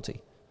under 40.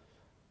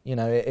 You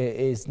know, it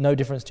is no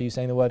difference to you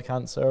saying the word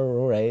cancer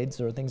or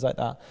AIDS or things like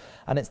that.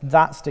 And it's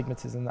that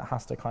stigmatism that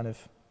has to kind of,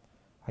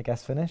 I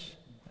guess, finish.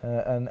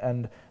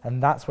 And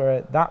that's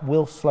where that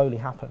will slowly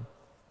happen.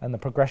 And the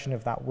progression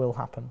of that will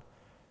happen.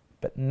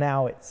 But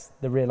now it's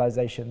the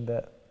realization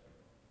that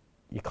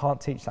you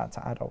can't teach that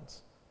to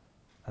adults.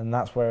 And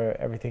that's where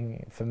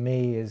everything, for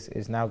me,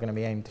 is now going to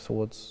be aimed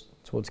towards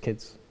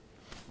kids.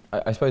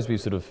 I suppose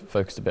we've sort of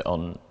focused a bit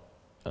on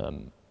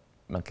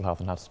mental health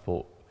and how to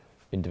support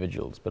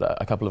individuals, but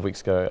a couple of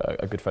weeks ago,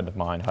 a good friend of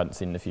mine who I hadn't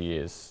seen in a few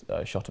years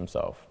shot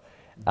himself,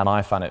 and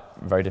I found it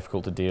very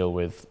difficult to deal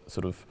with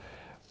sort of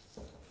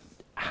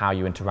how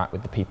you interact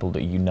with the people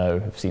that you know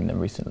have seen them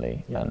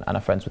recently, yeah, and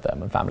are friends with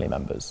them and family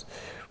members.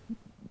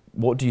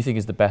 What do you think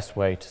is the best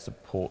way to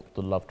support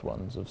the loved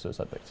ones of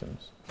suicide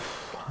victims?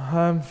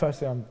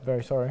 Firstly, I'm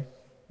very sorry.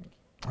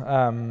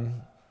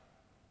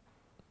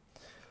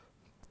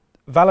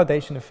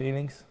 Validation of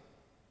feelings,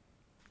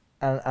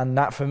 and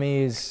that for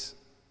me is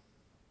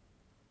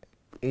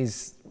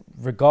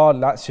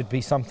that should be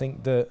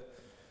something that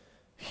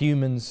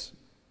humans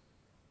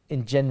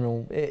in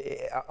general,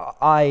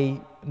 I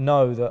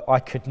know that I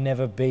could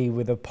never be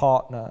with a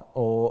partner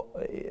or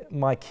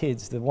my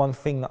kids. The one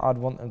thing that I'd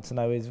want them to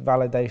know is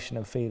validation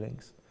of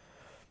feelings.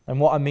 And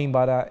what I mean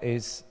by that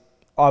is,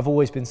 I've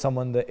always been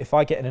someone that if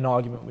I get in an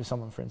argument with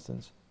someone, for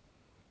instance,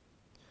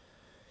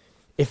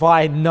 if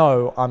I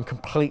know I'm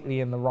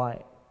completely in the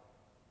right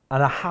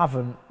and I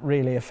haven't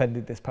really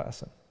offended this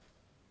person,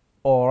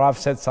 or I've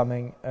said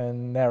something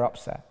and they're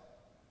upset,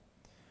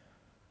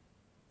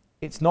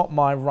 it's not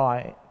my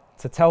right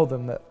to tell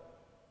them that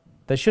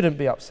they shouldn't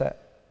be upset.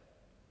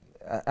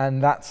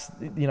 And that's,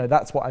 you know,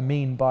 that's what I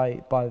mean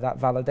by that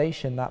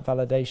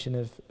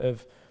validation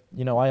of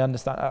you know, I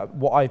understand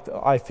what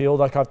I feel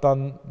like I've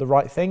done the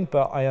right thing,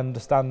 but I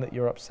understand that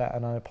you're upset,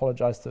 and I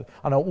apologize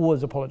and I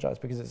always apologize,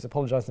 because it's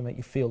apologize to make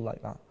you feel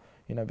like that.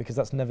 you know, because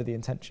that's never the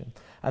intention.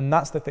 And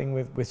that's the thing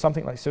with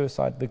something like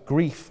suicide. The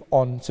grief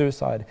on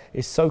suicide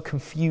is so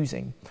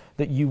confusing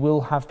that you will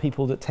have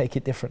people that take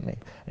it differently,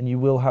 and you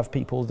will have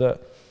people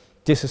that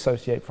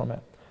disassociate from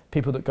it,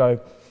 people that go,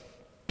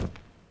 it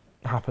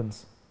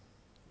happens.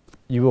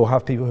 You will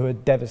have people who are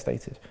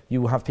devastated.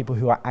 You will have people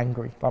who are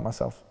angry, like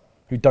myself,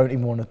 who don't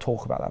even want to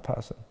talk about that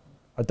person.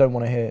 I don't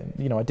want to hear,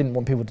 you know, I didn't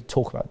want people to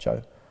talk about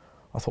Joe.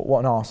 I thought,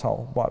 what an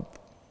arsehole. What,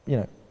 you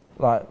know,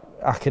 like,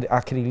 how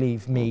could he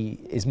leave me,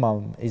 his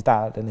mum, his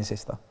dad, and his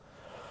sister?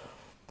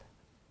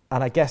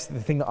 And I guess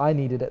the thing that I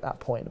needed at that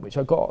point, which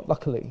I got,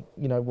 luckily,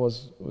 you know,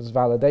 was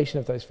validation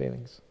of those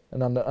feelings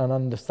and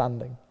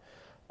understanding.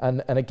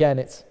 And again,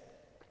 it's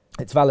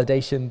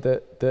validation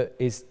that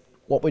is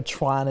what we're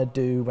trying to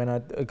do when I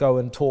go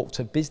and talk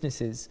to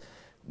businesses.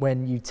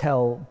 When you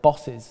tell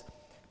bosses,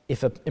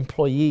 if an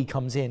employee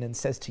comes in and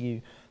says to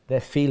you, they're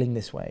feeling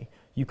this way,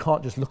 you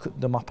can't just look at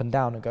them up and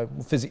down and go,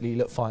 well, physically you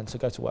look fine, so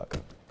go to work.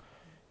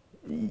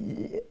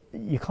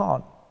 You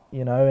can't,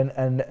 you know,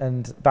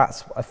 and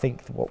that's, I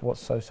think,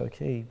 what's so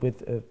key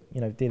with,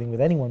 you know, dealing with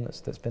anyone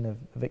that's been a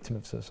victim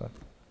of suicide.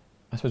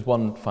 I suppose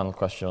one final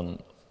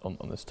question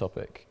on this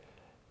topic.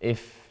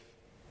 If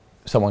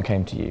someone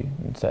came to you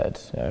and said,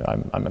 you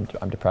know,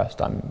 I'm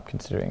depressed, I'm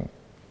considering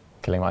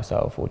killing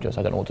myself, or just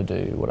I don't know what to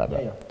do,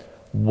 whatever, yeah.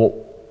 What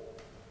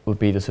would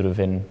be the sort of,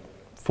 in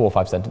 4 or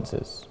 5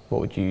 sentences, what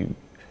would you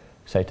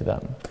say to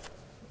them?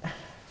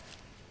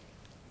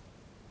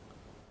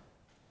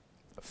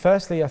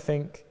 Firstly, I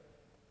think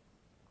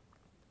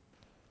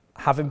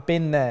having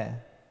been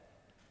there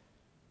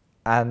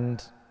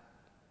and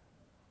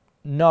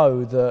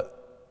know that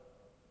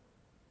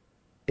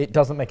it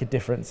doesn't make a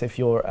difference if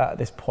you're at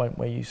this point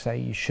where you say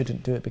you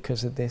shouldn't do it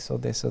because of this or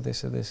this or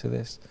this or this or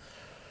this.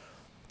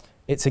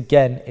 It's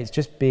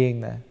just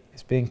being there.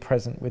 It's being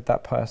present with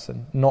that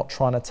person, not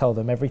trying to tell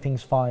them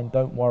everything's fine,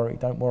 don't worry,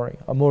 don't worry.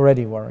 I'm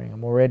already worrying,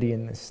 I'm already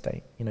in this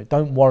state. You know,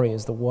 don't worry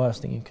is the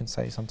worst thing you can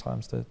say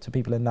sometimes to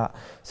people in that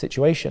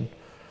situation.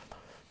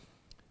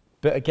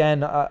 But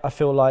again, I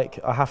feel like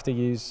I have to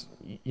use,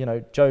 you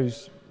know,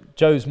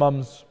 Joe's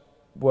mum's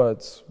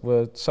words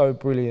were so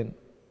brilliant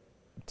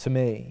to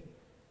me.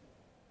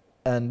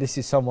 And this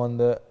is someone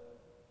that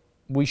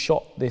we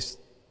shot this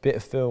bit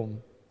of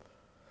film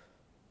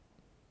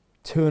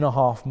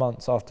 2.5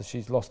 months after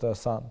she's lost her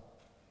son.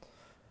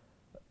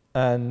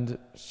 And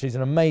she's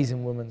an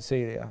amazing woman,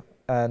 Celia.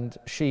 And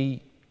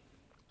she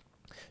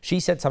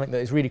said something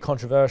that is really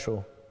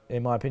controversial,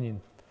 in my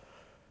opinion.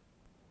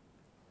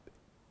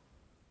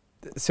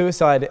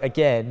 Suicide,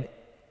 again,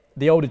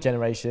 the older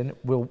generation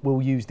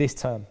will use this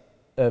term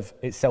of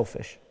it's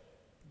selfish,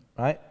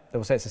 right? They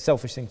will say it's a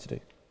selfish thing to do.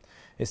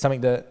 It's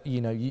something that,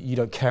 you know, you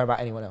don't care about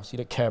anyone else. You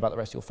don't care about the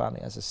rest of your family.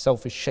 It's a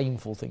selfish,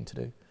 shameful thing to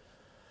do.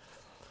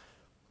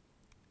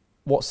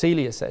 What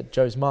Celia said,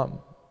 Joe's mum,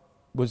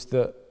 was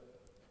that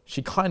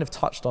she kind of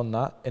touched on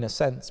that in a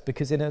sense,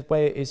 because in a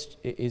way it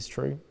is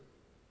true.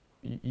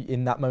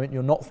 In that moment,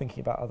 you're not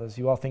thinking about others.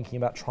 You are thinking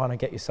about trying to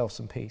get yourself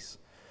some peace.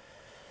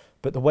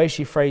 But the way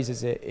she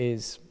phrases it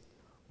is,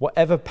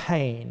 whatever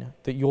pain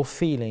that you're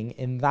feeling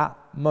in that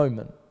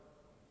moment,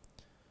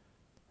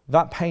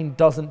 that pain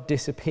doesn't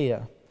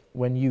disappear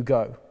when you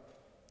go.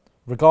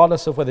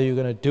 Regardless of whether you're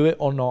going to do it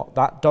or not,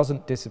 that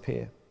doesn't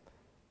disappear.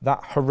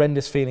 That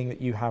horrendous feeling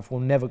that you have will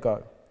never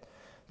go.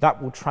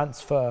 That will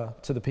transfer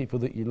to the people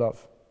that you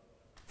love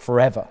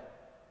forever.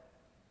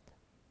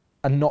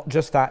 And not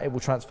just that, it will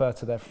transfer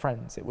to their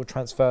friends. It will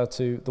transfer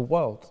to the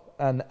world.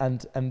 And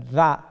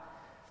that,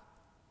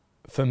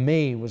 for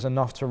me, was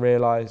enough to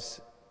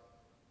realize,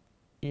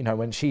 you know,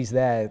 when she's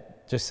there,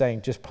 just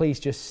saying, please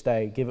just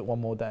stay, give it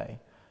one more day.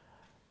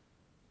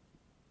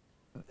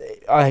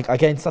 I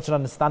gained such an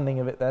understanding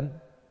of it then,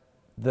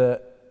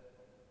 that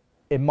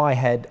in my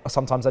head,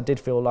 sometimes I did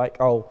feel like,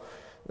 oh,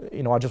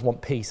 you know, I just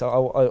want peace. I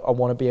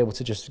want to be able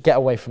to just get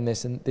away from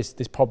this, and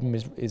this problem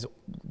is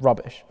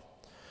rubbish.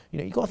 You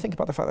know, you've got to think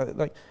about the fact that,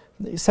 like,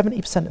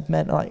 70% of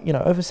men, like, you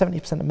know, over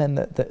 70% of men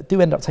that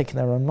do end up taking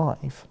their own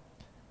life,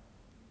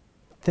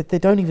 they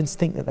don't even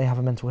think that they have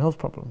a mental health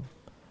problem.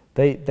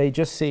 They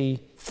just see,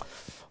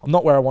 I'm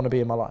not where I want to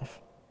be in my life.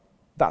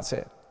 That's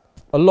it.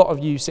 A lot of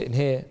you sitting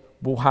here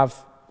will have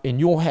in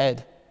your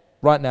head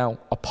right now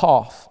a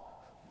path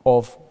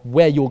of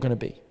where you're going to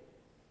be.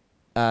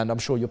 And I'm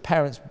sure your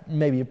parents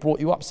maybe have brought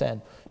you up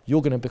saying,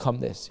 you're going to become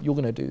this, you're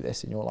going to do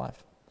this in your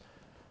life.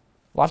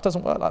 Life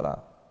doesn't work like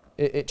that.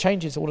 It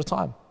changes all the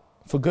time,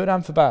 for good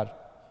and for bad,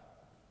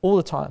 all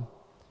the time.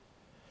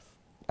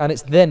 And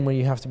it's then when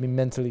you have to be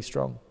mentally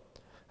strong.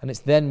 And it's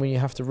then when you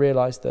have to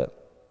realize that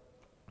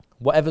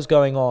whatever's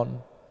going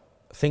on,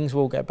 things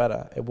will get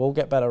better. It will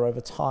get better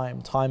over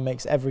time. Time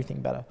makes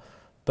everything better.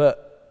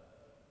 But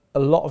a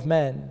lot of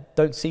men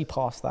don't see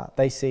past that.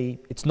 They see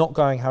it's not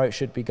going how it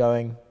should be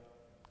going,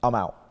 I'm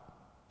out.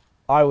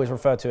 I always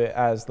refer to it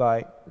as,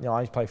 like, you know,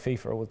 I used to play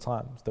FIFA all the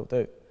time, still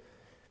do.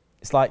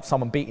 It's like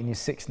someone beating you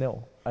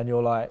 6-0 and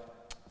you're like,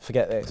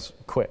 forget this,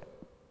 quit.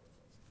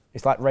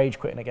 It's like rage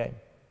quitting a game.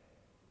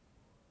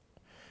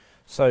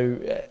 So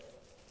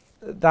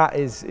that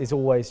is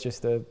always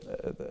just a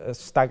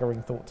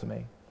staggering thought to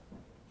me.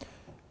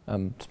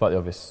 Despite the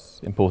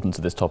obvious importance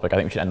of this topic, I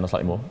think we should end on a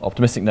slightly more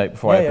optimistic note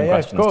before I open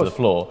questions to the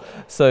floor.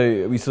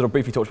 So we sort of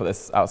briefly talked about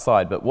this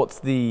outside, but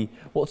what's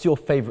your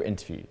favourite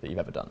interview that you've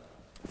ever done?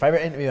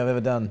 Favourite interview I've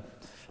ever done?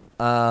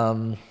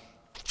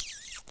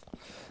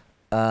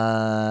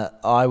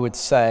 I would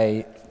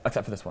say...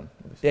 Except for this one.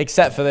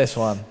 Except for this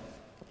one,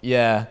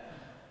 yeah.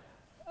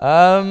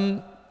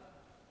 I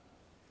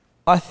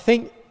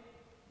think,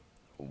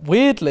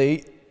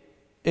 weirdly,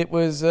 it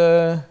was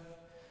the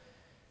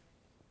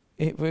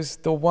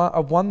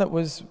one that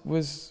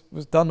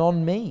was done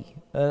on me,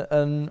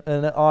 and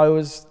I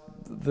was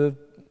the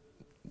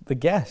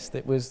guest.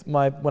 It was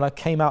when I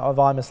came out of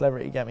I'm a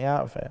Celebrity, Get Me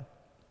Out of Here,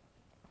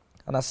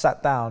 and I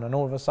sat down, and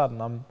all of a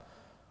sudden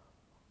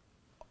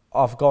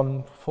I've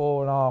gone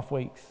 4.5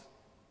 weeks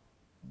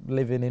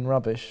living in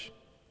rubbish,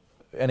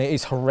 and it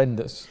is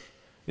horrendous.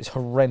 It's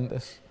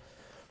horrendous.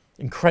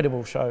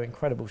 Incredible show,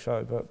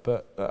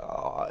 but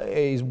it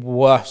is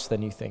worse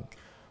than you think.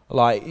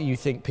 Like, you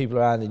think people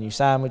are handing you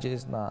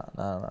sandwiches. No.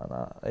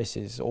 This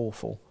is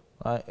awful.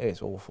 Right?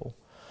 It's awful.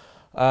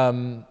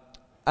 And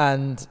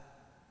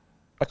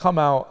I come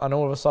out, and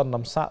all of a sudden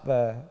I'm sat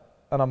there,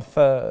 and I'm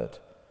third,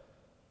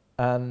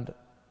 and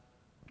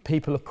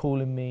people are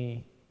calling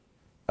me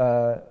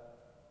Ro,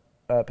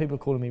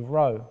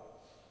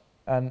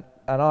 and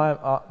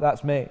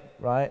that's me,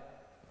 right?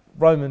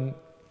 Roman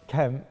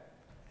Kemp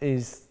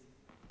is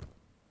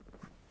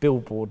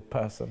billboard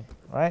person,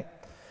 right?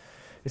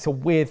 It's a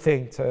weird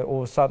thing to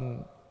all of a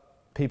sudden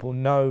people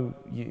know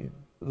you,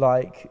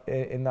 like,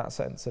 in that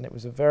sense, and it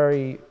was a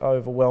very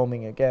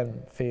overwhelming,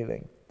 again,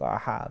 feeling that I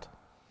had.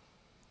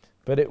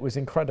 But it was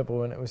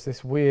incredible, and it was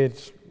this weird,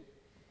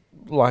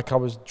 like I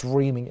was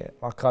dreaming it,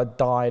 like I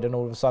died, and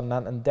all of a sudden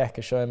Ant and Dec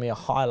are showing me a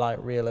highlight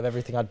reel of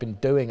everything I'd been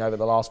doing over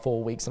the last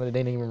 4 weeks, and I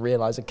didn't even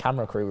realise a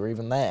camera crew were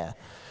even there.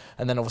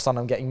 And then all of a sudden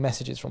I'm getting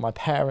messages from my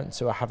parents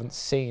who I haven't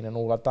seen, and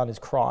all I've done is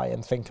cry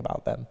and think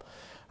about them.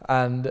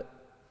 And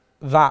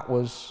that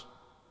was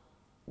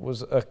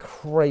a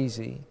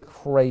crazy,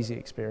 crazy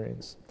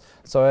experience.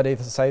 So I'd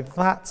either say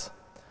that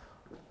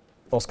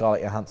or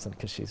Scarlett Johansson,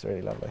 because she's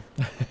really lovely.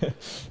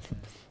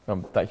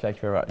 Thank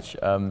you very much.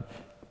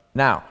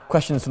 Now,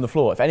 questions from the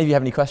floor. If any of you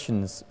have any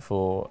questions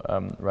for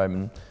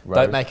Roman.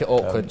 Don't make it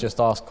awkward, just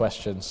ask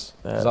questions,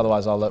 because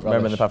otherwise I'll look rubbish.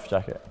 Roman in the puffer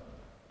jacket.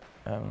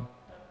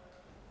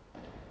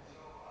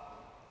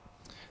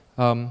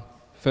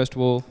 First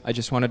of all, I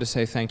just wanted to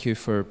say thank you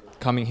for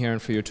coming here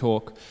and for your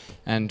talk.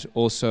 And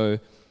also,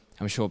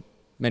 I'm sure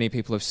many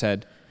people have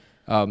said,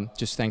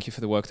 just thank you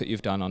for the work that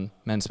you've done on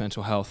men's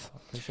mental health.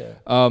 Appreciate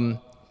it.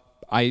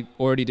 I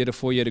already did a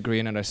 4-year degree,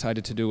 and I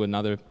decided to do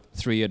another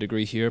 3-year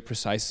degree here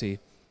precisely,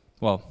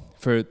 well,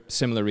 for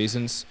similar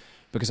reasons,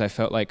 because I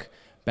felt like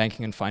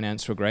banking and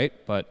finance were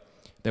great, but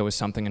there was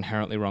something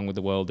inherently wrong with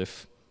the world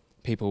if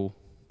people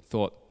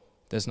thought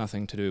there's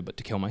nothing to do but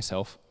to kill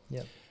myself.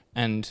 Yep.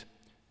 And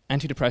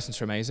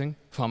antidepressants are amazing.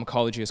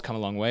 Pharmacology has come a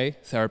long way.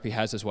 Therapy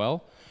has as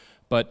well.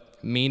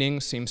 But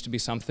meaning seems to be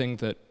something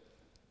that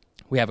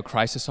we have a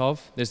crisis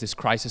of. There's this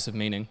crisis of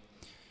meaning.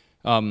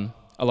 A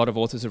lot of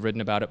authors have written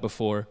about it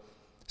before.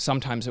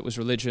 Sometimes it was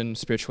religion,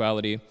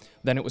 spirituality,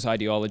 then it was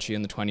ideology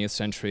in the 20th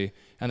century,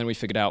 and then we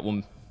figured out,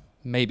 well,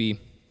 maybe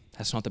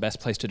that's not the best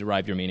place to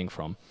derive your meaning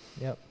from.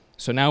 Yep.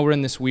 So now we're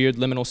in this weird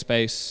liminal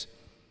space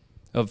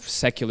of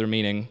secular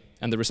meaning,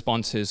 and the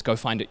response is, go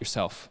find it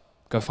yourself.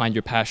 Go find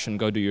your passion,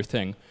 go do your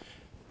thing.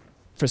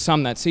 For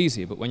some, that's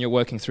easy, but when you're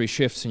working 3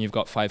 shifts and you've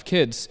got 5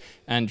 kids,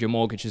 and your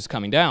mortgage is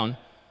coming down,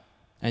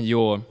 and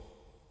you're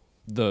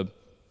the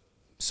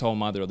sole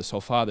mother or the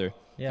sole father,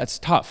 that's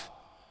tough.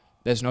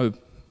 There's no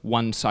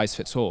one size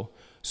fits all.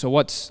 So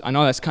I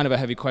know that's kind of a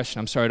heavy question,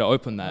 I'm sorry to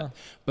open that,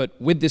 but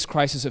with this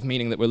crisis of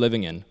meaning that we're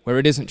living in, where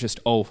it isn't just,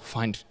 oh,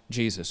 find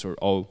Jesus, or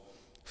oh,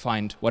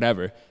 find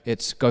whatever,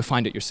 it's go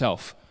find it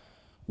yourself.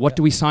 What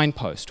do we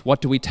signpost? What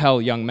do we tell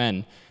young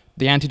men?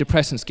 The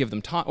antidepressants give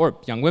them time, or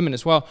young women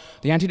as well,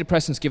 the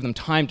antidepressants give them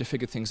time to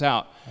figure things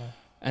out,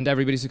 and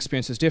everybody's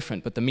experience is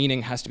different, but the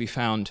meaning has to be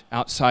found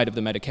outside of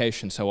the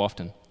medication so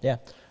often. Yeah,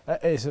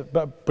 it's a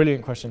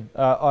brilliant question.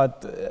 I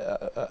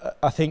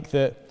think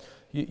that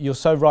you're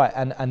so right,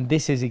 and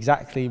this is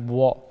exactly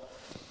what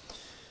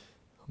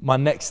my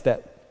next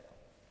step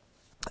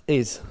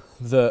is,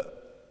 that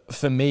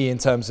for me in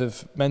terms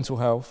of mental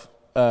health,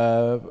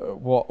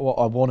 what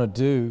I want to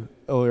do,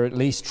 or at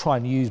least try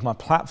and use my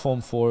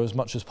platform for as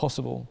much as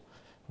possible,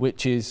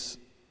 which is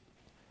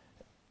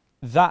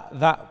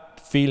that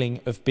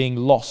feeling of being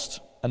lost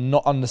and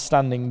not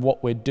understanding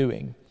what we're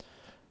doing.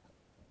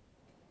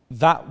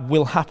 That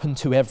will happen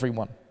to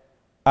everyone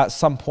at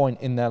some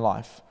point in their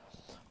life.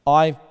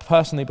 I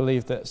personally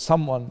believe that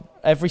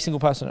every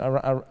single person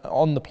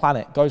on the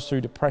planet goes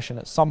through depression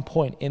at some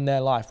point in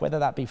their life, whether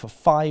that be for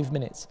 5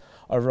 minutes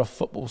over a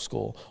football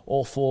score,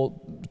 or for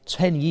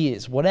 10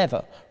 years,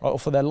 whatever, right, or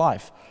for their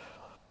life.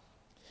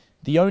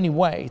 The only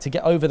way to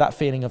get over that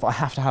feeling of I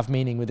have to have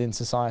meaning within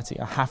society,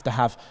 I have to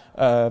have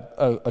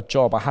a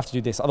job, I have to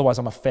do this, otherwise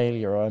I'm a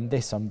failure, or I'm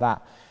this, I'm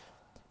that,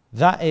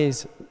 That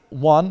is,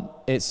 one,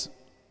 it's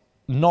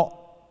not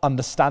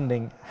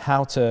understanding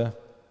how to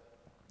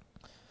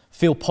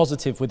feel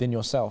positive within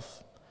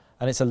yourself.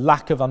 And it's a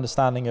lack of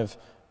understanding of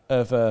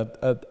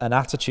an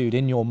attitude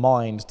in your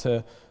mind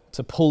to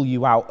pull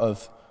you out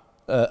of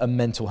a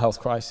mental health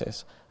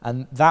crisis.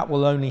 And that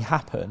will only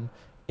happen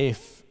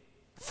if,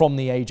 from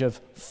the age of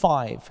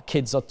 5,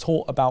 kids are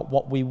taught about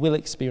what we will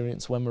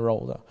experience when we're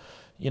older.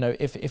 You know,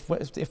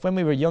 if when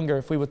we were younger,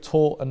 if we were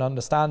taught an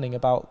understanding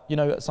about, you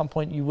know, at some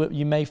point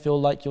you may feel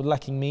like you're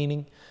lacking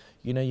meaning,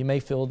 you know, you may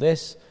feel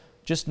this,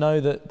 just know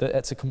that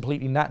it's a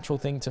completely natural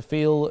thing to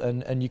feel,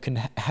 and you can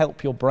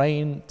help your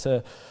brain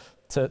to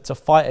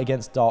fight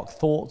against dark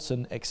thoughts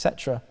and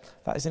etc.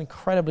 That is an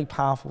incredibly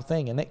powerful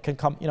thing, and it can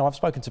come, you know, I've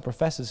spoken to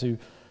professors who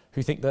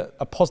think that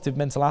a positive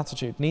mental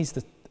attitude needs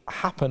to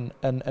happen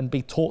and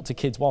be taught to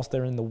kids whilst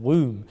they're in the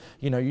womb.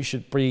 You know, you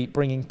should be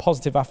bringing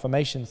positive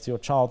affirmations to your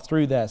child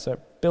through there, so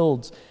it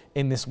builds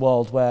in this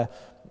world where,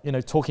 you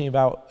know, talking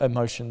about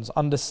emotions,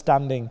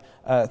 understanding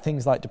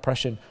things like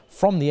depression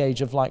from the age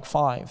of like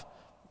 5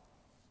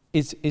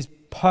 is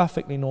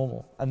perfectly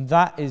normal, and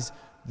that is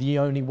the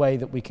only way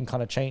that we can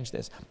kind of change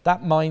this.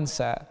 That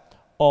mindset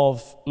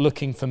of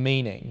looking for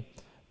meaning,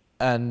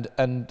 and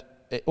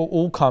it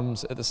all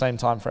comes at the same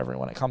time for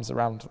everyone. It comes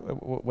around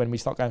when we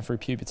start going through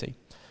puberty.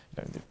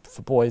 You know,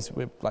 for boys,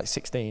 we're like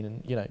 16,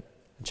 and you know,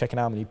 checking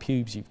how many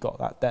pubes you've got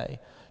that day.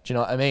 Do you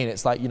know what I mean?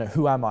 It's like, you know,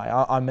 who am I?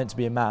 I'm meant to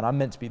be a man. I'm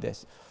meant to be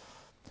this.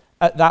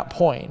 At that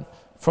point,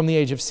 from the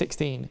age of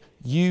 16,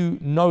 you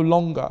no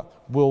longer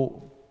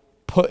will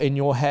put in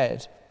your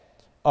head,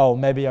 oh,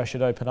 maybe I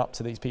should open up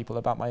to these people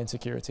about my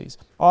insecurities.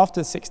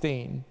 After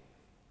 16,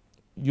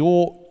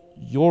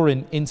 you're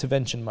in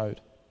intervention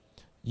mode.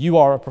 You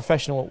are a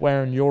professional at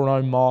wearing your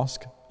own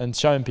mask and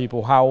showing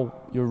people how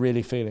you're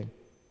really feeling.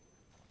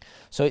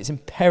 So it's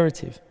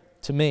imperative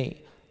to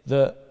me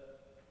that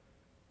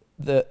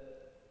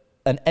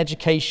an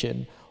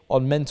education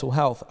on mental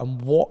health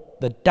and what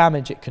the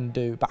damage it can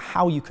do, but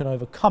how you can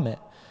overcome it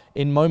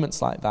in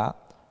moments like that,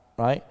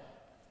 right,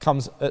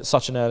 comes at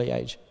such an early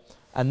age.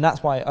 And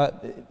that's why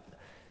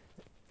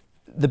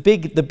the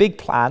big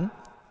plan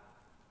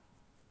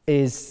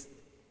is,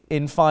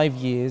 in 5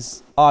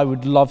 years, I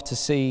would love to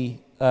see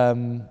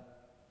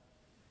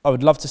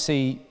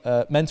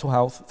mental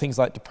health, things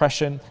like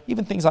depression,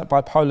 even things like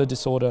bipolar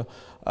disorder,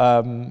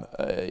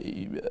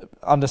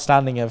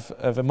 understanding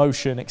of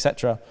emotion,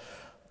 etc.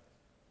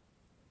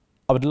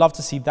 I would love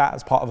to see that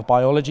as part of a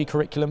biology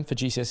curriculum for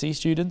GCSE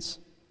students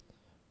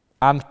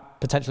and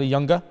potentially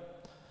younger.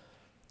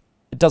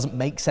 It doesn't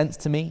make sense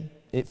to me.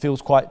 It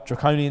feels quite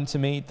draconian to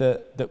me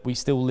that we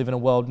still live in a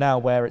world now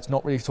where it's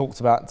not really talked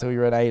about until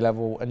you're at A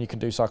level and you can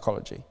do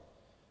psychology.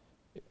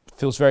 It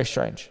feels very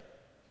strange.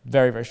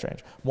 Very, very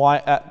strange.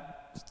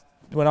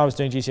 When I was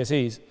doing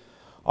GCSEs,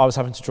 I was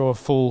having to draw a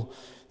full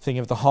thing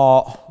of the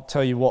heart,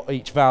 tell you what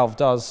each valve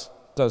does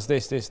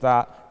this,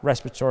 that,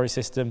 respiratory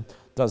system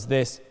does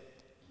this.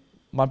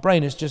 My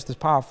brain is just as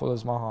powerful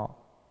as my heart.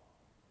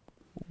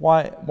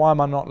 Why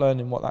am I not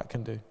learning what that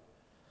can do?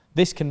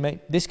 This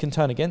can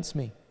turn against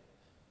me.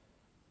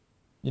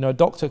 You know, a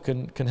doctor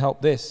can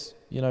help this,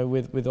 you know,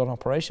 with an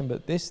operation,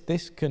 but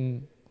this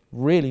can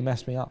really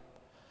mess me up.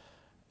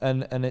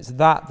 And it's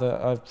that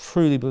I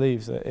truly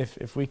believe that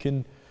if we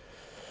can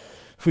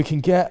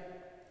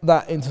get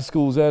that into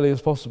schools early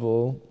as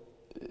possible,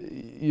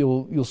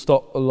 you'll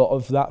stop a lot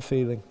of that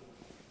feeling.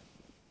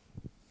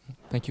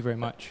 Thank you very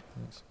much.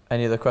 Thanks.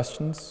 Any other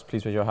questions?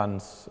 Please raise your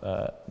hands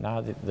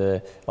now.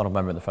 The honourable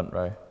member in the front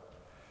row.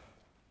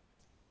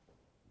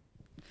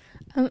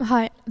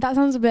 Hi, that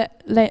sounds a bit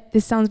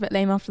this sounds a bit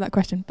lame after that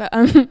question, but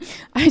I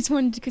just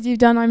wondered, because you've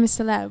done I'm a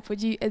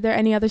Celeb, are there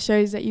any other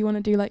shows that you want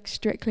to do, like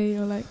Strictly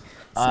or like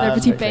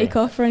Celebrity Bake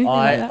Off or anything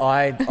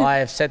like that? I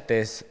have said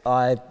this,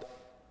 I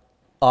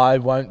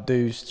won't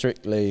do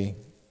Strictly.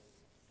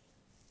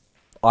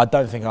 I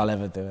don't think I'll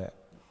ever do it.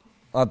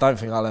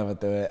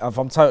 If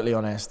I'm totally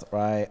honest,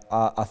 right,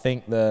 I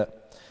think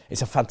that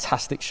it's a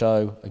fantastic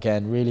show,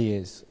 again, really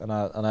is, and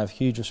I have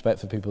huge respect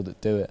for people that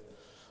do it.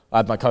 I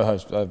had my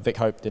co-host, Vic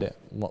Hope, did it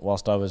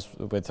whilst I was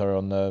with her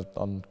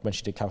on when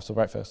she did Capital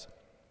Breakfast.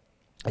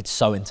 It's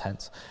so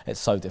intense. It's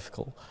so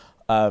difficult.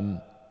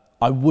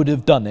 I would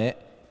have done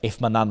it if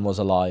my nan was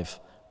alive,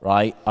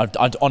 right?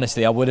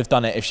 Honestly, I would have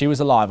done it. If she was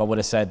alive, I would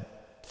have said,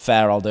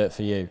 fair, I'll do it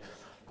for you.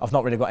 I've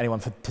not really got anyone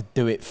to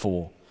do it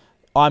for.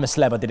 I'm a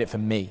Celeb, I did it for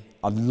me.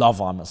 I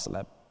love I'm a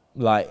Celeb.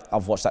 Like,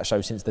 I've watched that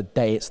show since the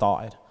day it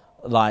started.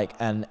 Like,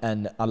 and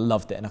I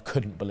loved it, and I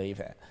couldn't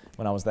believe it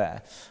when I was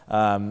there.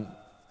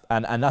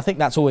 And I think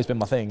that's always been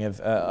my thing.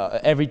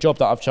 Every job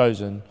that I've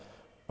chosen,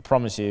 I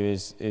promise you,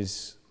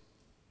 is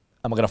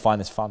am I going to find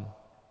this fun?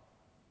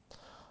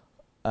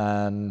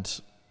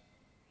 And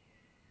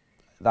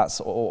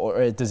that's,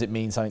 or does it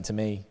mean something to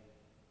me?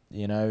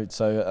 You know,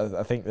 so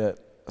I think that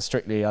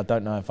Strictly, I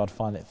don't know if I'd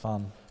find it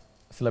fun.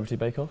 Celebrity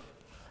Bake Off?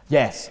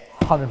 Yes,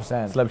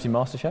 100%. Celebrity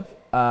MasterChef?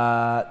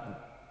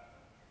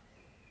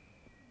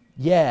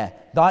 Yeah,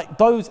 like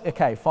those,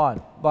 okay,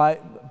 fine.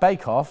 Like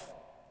Bake Off,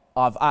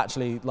 I've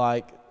actually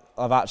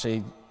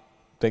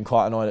been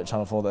quite annoyed at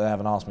Channel 4 that they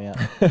haven't asked me yet.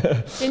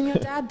 Didn't your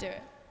dad do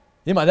it?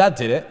 Yeah, my dad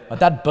did it. My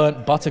dad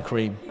burnt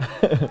buttercream.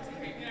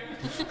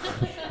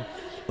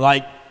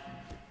 Like,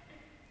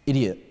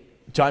 idiot.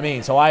 Do you know what I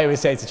mean? So I always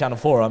say to Channel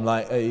 4, I'm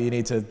like, you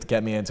need to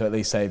get me in to at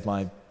least save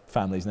my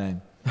family's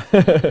name.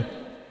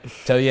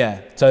 So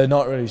yeah, so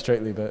not really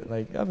strictly, but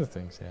like other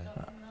things,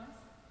 yeah.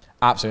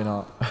 Absolutely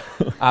not.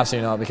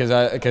 Absolutely not,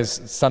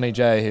 because Sonny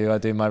J, who I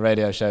do my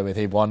radio show with,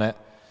 he won it.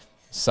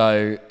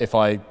 So if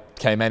I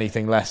came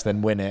anything less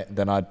than win it,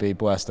 then I'd be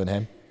worse than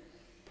him.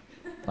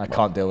 I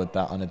can't deal with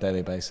that on a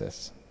daily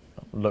basis.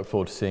 Look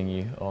forward to seeing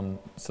you on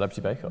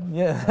Celebrity Bake Off.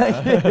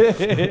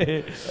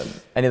 Yeah.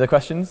 Any other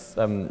questions?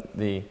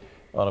 The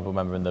honourable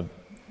member in the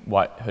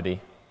white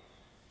hoodie.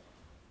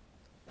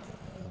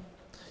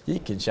 You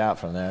can shout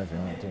from there if you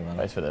want to.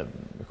 Thanks for the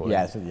recording.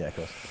 Yeah, of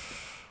course.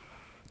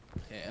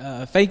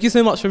 Thank you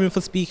so much, Roman,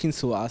 for speaking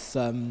to us.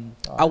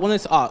 I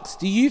wanted to ask,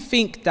 do you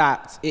think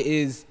that it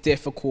is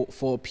difficult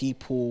for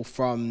people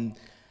from,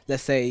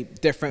 let's say,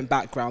 different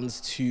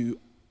backgrounds to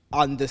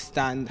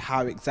understand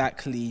how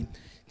exactly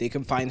they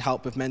can find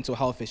help with mental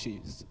health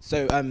issues?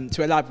 So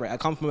to elaborate, I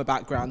come from a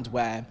background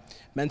where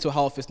mental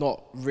health is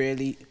not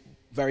really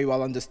very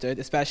well understood,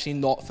 especially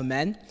not for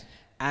men.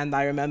 And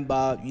I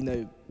remember,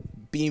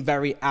 being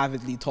very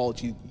avidly told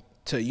to,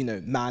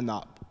 man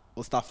up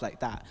or stuff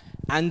like that.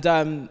 And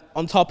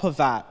on top of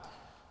that,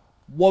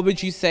 what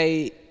would you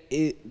say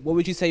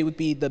would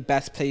be the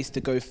best place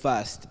to go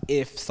first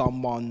if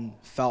someone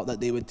felt that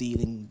they were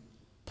dealing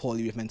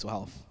poorly with mental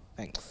health?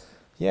 Thanks.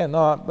 Yeah,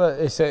 no, but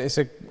it's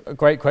a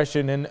great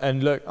question,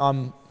 and look,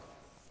 I'm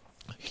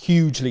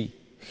hugely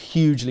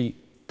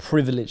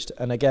privileged,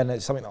 and again,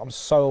 it's something that I'm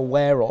so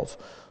aware of.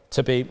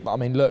 I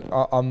mean, look,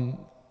 I'm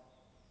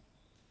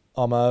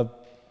a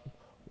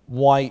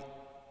white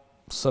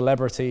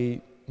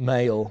celebrity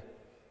male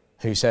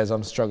who says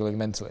I'm struggling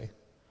mentally.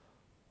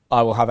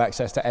 I will have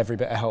access to every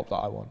bit of help that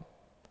I want,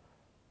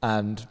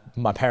 and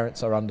my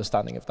parents are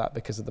understanding of that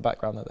because of the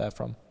background that they're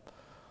from.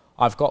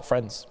 I've got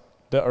friends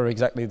that are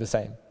exactly the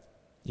same.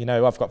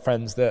 I've got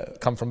friends that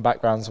come from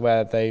backgrounds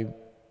where they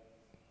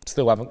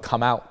still haven't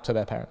come out to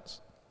their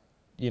parents,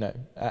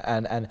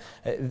 and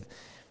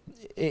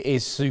it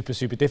is super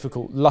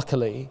difficult.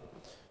 Luckily,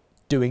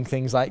 doing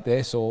things like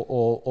this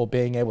or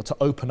being able to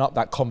open up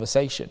that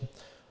conversation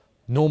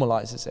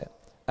normalizes it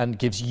and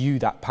gives you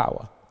that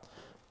power,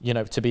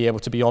 to be able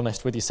to be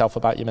honest with yourself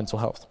about your mental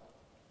health.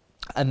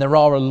 And there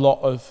are a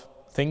lot of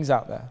things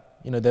out there.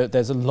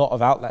 There's a lot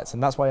of outlets,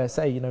 and that's why I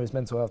say, is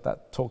mental health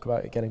that talk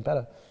about it getting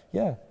better?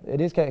 Yeah,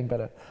 it is getting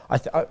better.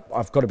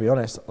 I've got to be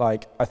honest, I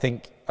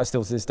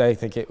still to this day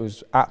think it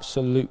was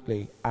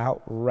absolutely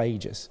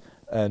outrageous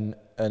and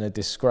a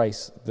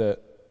disgrace that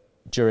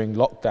during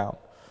lockdown,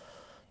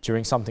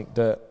 during something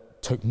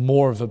that took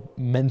more of a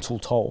mental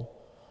toll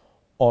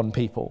on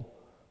people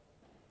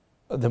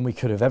than we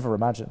could have ever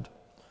imagined.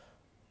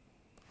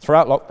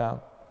 Throughout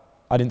lockdown,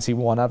 I didn't see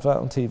one advert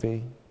on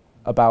TV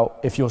about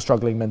if you're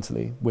struggling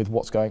mentally with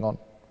what's going on,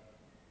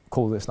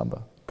 call this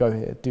number, go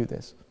here, do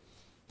this.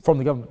 From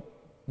the government,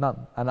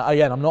 none. And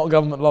again, I'm not a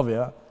government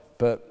lobbyer,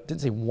 but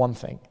didn't see one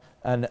thing.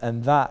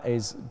 And that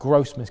is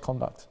gross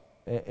misconduct,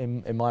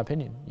 in my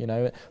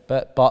opinion,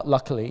 But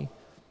luckily,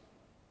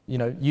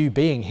 you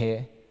being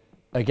here,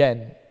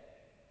 again,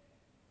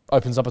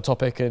 opens up a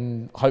topic,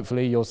 and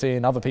hopefully you're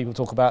seeing other people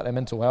talk about their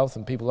mental health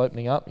and people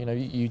opening up.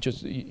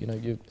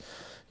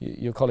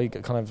 Your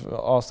colleague kind of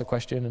asked the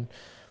question, and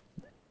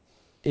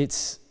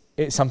it's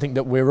something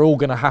that we're all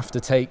going to have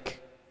to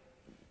take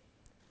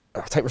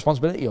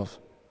responsibility of.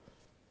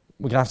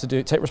 We're going to have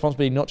to take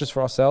responsibility not just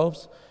for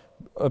ourselves,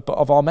 but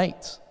of our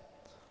mates.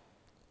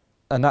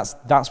 And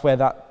that's where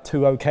that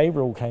 2 OK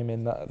rule came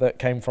in, that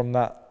came from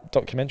that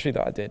documentary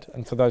that I did.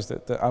 And for those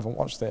that haven't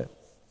watched it,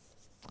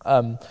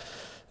 I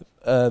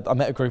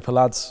met a group of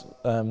lads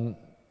who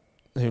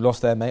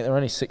lost their mate. They were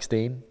only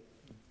 16,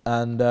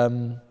 and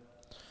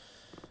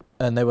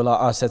they were like,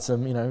 I said to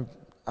them,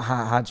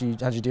 how do you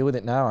deal with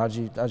it now? How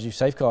do you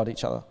safeguard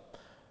each other?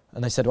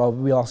 And they said, well,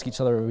 we ask each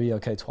other, are we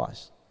okay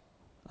twice?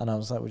 And I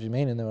was like, what do you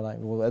mean? And they were like,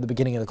 well, at the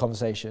beginning of the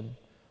conversation,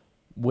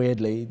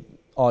 weirdly,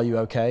 are you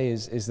okay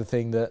is the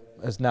thing that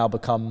has now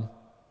become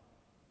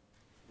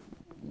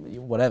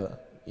whatever,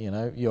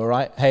 you all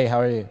right? Hey, how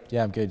are you?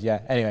 Yeah, I'm good,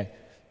 yeah. Anyway,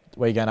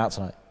 where are you going out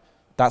tonight?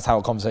 That's how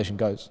a conversation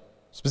goes,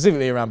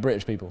 specifically around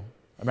British people.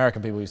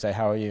 American people who say,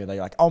 how are you? And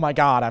they're like, oh my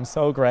God, I'm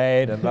so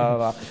great, and blah,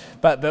 blah, blah.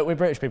 But with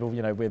British people,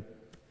 we're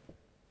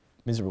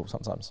miserable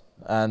sometimes.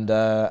 And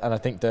I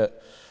think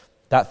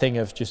that thing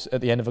of just at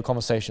the end of a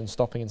conversation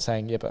stopping and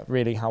saying, yeah, but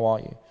really, how are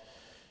you?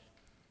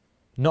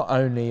 Not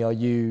only are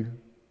you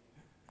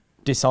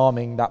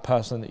disarming that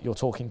person that you're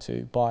talking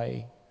to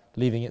by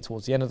leaving it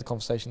towards the end of the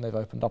conversation, they've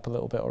opened up a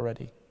little bit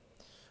already.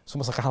 It's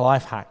almost like a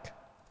life hack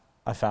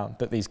I found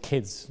that these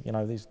kids,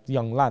 these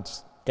young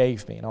lads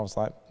gave me, and I was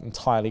like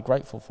entirely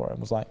grateful for it, and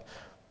was like,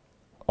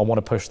 I want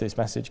to push this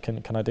message,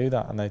 can I do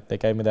that? And they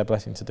gave me their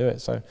blessing to do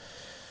it. So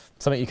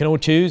something you can all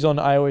choose on.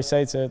 I always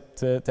say to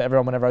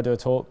everyone whenever I do a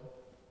talk,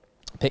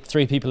 pick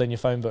 3 people in your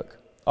phone book.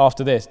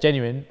 after this,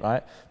 genuine,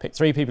 right? Pick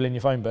 3 people in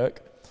your phone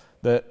book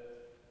that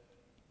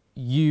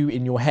you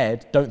in your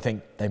head don't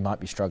think they might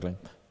be struggling.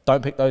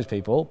 Don't pick those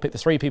people. Pick the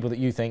 3 people that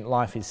you think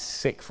life is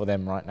sick for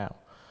them right now.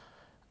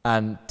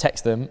 And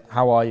text them,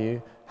 how are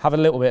you? Have a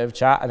little bit of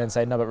chat and then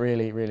say, no, but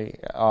really,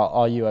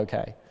 are you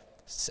okay?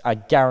 I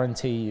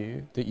guarantee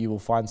you that you will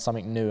find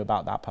something new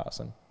about that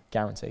person.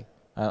 Guarantee.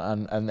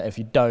 And if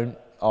you don't,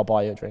 I'll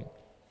buy you a drink.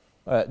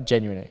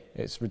 Genuinely,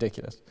 it's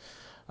ridiculous.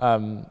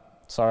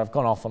 Sorry, I've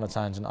gone off on a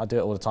tangent. I do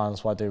it all the time,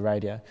 that's why I do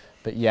radio.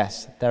 But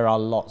yes, there are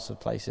lots of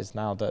places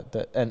now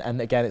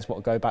and again, it's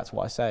what go back to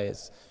what I say.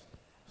 It's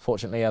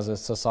fortunately, as a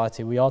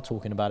society, we are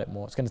talking about it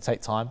more. It's going to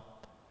take time,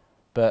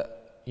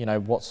 but you know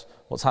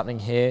what's happening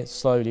here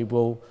slowly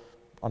will,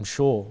 I'm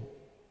sure,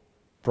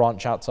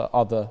 branch out to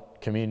other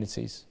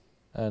communities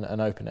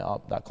and open it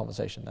up, that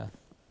conversation there.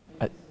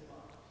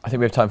 I think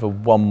we have time for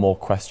one more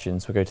question,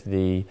 so we'll go to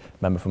the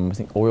member from, I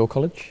think, Oriel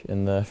College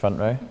in the front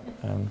row.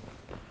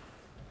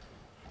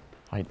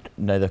 I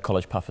know the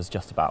college puffers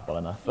just about well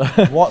enough.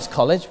 What's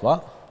college?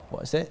 What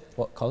is it?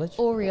 What college?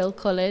 Oriel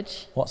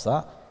College. What's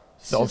that?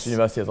 So Oxford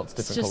University has lots of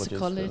different colleges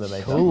college. that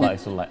make Cool. up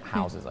sort of like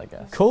houses, I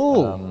guess.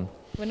 Cool.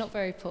 We're not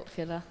very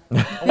popular.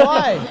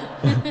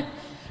 Why?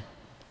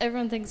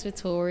 Everyone thinks we're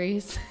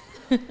Tories.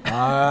 Oh,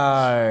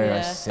 I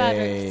Yeah, see. bad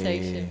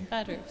reputation.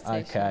 Bad reputation.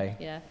 Okay.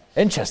 Yeah.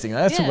 Interesting.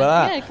 Let's talk Yeah,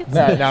 about yeah,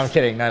 that. good No, I'm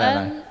kidding.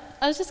 No.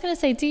 I was just going to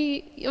say,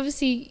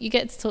 obviously you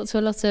get to talk to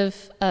a lot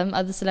of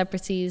other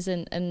celebrities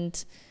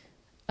and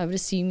I would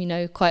assume you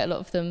know quite a lot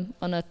of them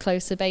on a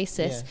closer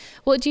basis. Yeah.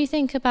 What do you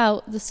think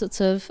about the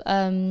sort of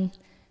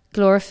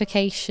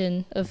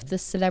glorification of the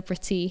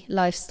celebrity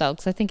lifestyle?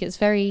 Because I think it's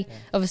very,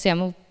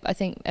 obviously I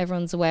think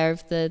everyone's aware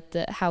of the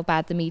how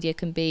bad the media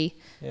can be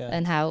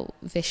and how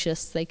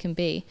vicious they can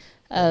be.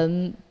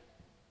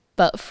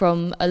 But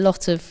from a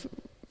lot of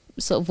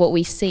sort of what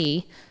we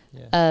see,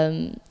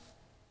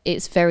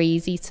 it's very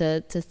easy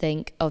to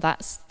think, oh,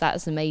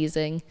 that's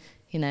amazing.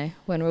 You know,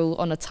 when we're all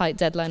on a tight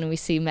deadline and we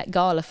see Met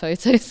Gala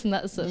photos and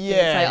that sort of thing,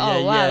 it's like,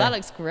 oh wow, that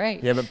looks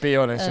great. Yeah, but be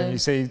honest, when you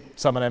see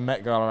some of them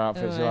Met Gala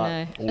outfits, you're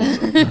like,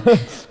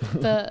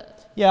 awesome.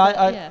 But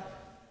I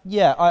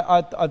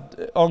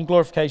on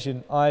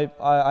glorification, I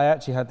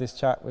actually had this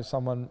chat with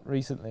someone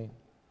recently.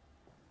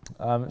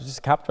 It was just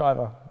a cab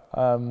driver,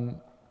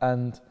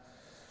 and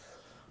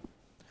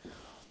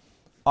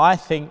I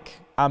think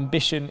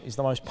ambition is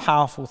the most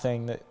powerful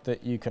thing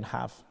that you can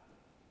have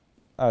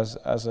as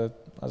a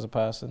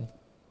person.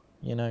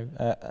 You know,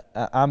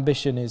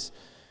 ambition is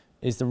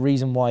the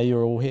reason why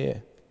you're all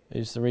here.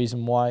 Is the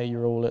reason why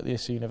you're all at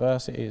this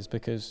university, is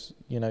because,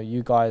 you know,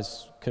 you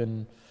guys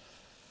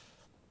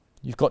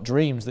you've got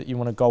dreams that you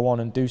want to go on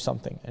and do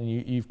something, and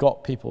you've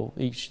got people,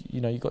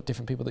 you've got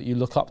different people that you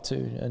look up to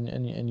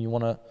and you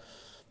want to,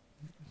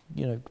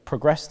 you know,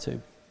 progress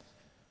to.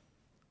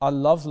 I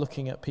love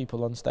looking at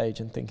people on stage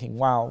and thinking,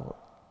 wow,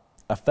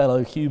 a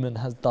fellow human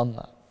has done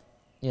that,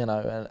 you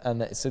know,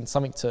 and it's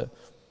something to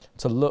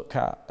look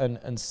at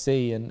and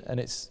see, and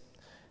it's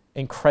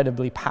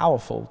incredibly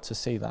powerful to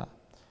see that.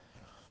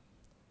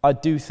 I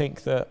do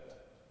think that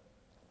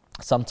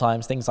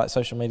sometimes things like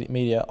social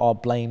media are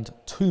blamed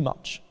too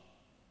much.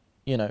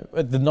 You know,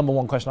 the number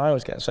one question I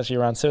always get, especially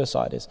around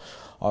suicide, is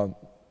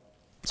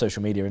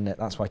social media, isn't it?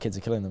 That's why kids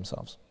are killing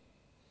themselves.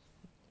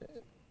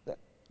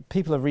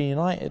 People are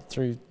reunited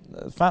through,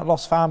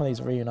 lost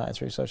families are reunited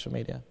through social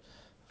media.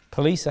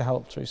 Police are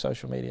helped through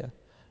social media.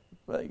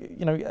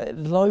 You know,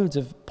 loads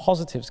of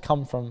positives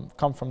come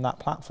from that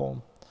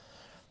platform.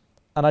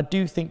 And I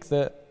do think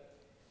that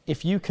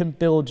if you can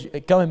build,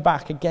 going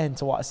back again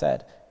to what I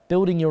said,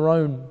 building your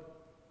own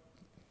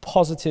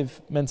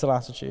positive mental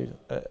attitude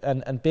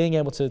and being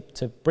able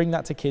to bring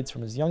that to kids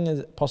from as young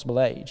as possible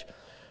age,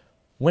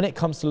 when it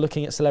comes to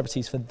looking at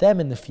celebrities for them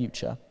in the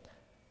future,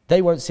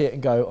 they won't see it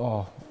and go,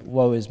 oh,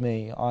 woe is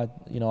me,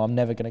 I'm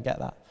never going to get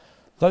that.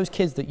 Those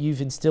kids that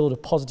you've instilled a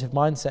positive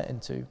mindset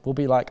into will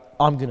be like,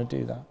 I'm going to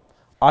do that.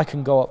 I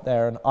can go up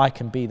there and I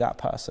can be that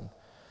person.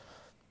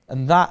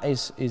 And that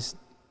is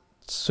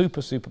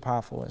super, super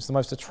powerful. It's the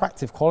most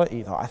attractive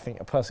quality that I think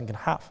a person can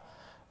have,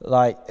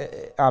 like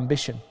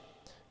ambition.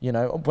 You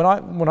know,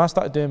 when I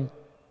started doing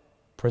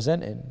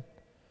presenting,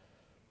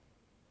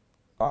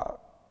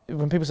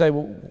 when people say,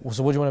 well,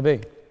 so what do you want to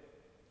be?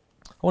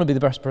 I want to be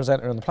the best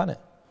presenter on the planet.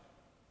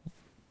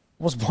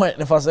 What's the point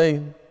if I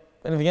say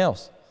anything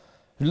else?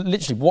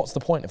 Literally, what's the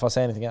point if I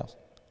say anything else?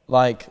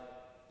 Like,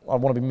 I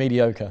want to be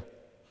mediocre,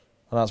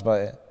 and that's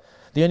about it.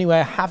 The only way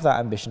I have that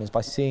ambition is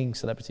by seeing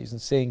celebrities and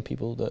seeing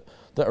people that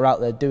are out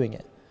there doing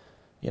it.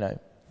 You know,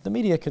 the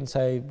media can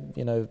say,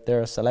 you know,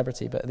 they're a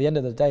celebrity, but at the end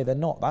of the day, they're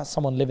not. That's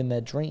someone living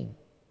their dream,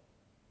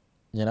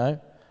 you know?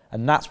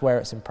 And that's where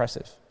it's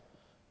impressive.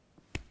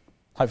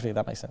 Hopefully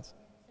that makes sense.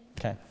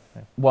 Okay.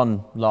 Yeah.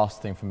 One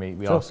last thing from me.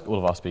 We ask all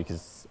of our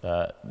speakers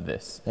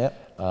this.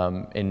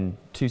 Yep. In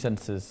 2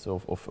 sentences or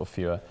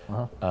fewer,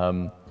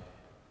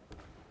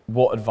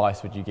 what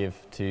advice would you give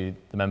to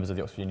the members of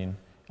the Oxford Union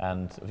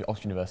and of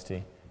Oxford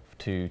University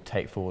to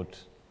take forward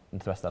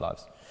into the rest of their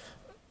lives?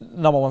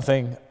 Number one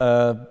thing,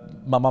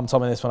 my mum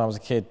told me this when I was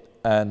a kid,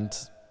 and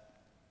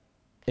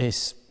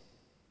it's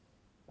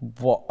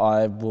what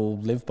I will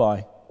live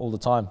by all the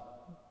time.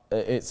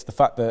 It's the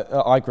fact that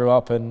I grew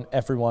up and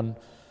everyone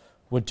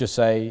would just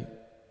say,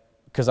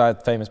 because I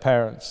had famous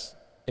parents,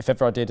 if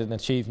ever I had an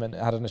achievement,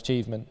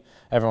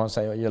 everyone would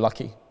say, oh, you're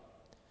lucky.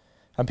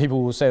 And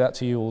people will say that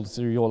to you all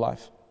through your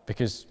life,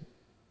 because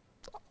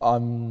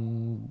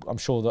I'm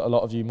sure that a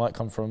lot of you might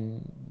come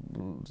from,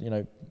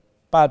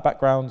 bad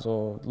backgrounds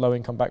or low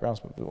income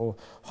backgrounds or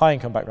high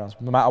income backgrounds.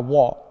 No matter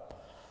what,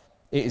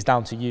 it is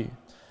down to you.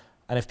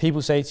 And if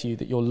people say to you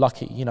that you're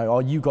lucky, oh,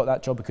 you got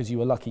that job because you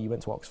were lucky you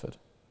went to Oxford.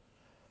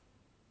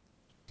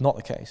 Not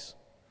the case.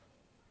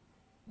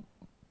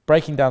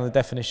 Breaking down the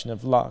definition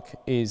of luck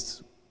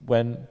is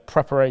when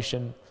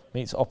preparation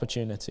meets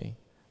opportunity.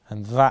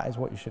 And that is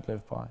what you should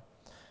live by.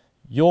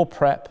 Your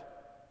prep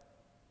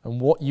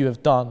and what you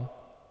have done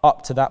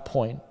up to that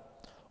point,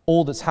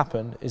 all that's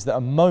happened is that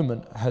a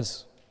moment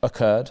has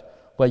occurred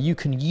where you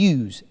can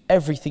use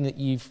everything that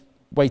you've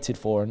waited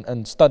for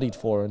and studied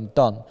for and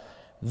done.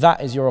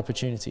 That is your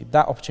opportunity.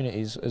 That opportunity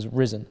has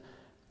risen.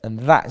 And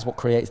that is what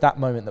creates that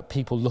moment that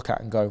people look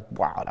at and go,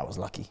 wow, that was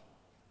lucky.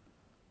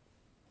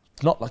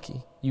 It's not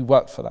lucky. You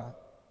worked for that.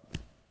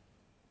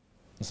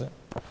 That's it.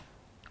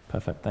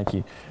 Perfect, thank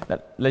you.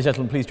 Ladies and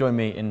gentlemen, please join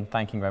me in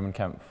thanking Roman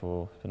Kemp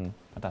for been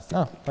fantastic.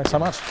 Oh, thanks so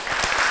much.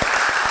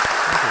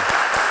 Thank you.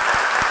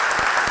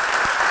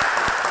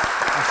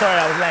 I'm sorry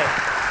I was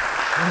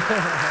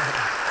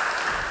late.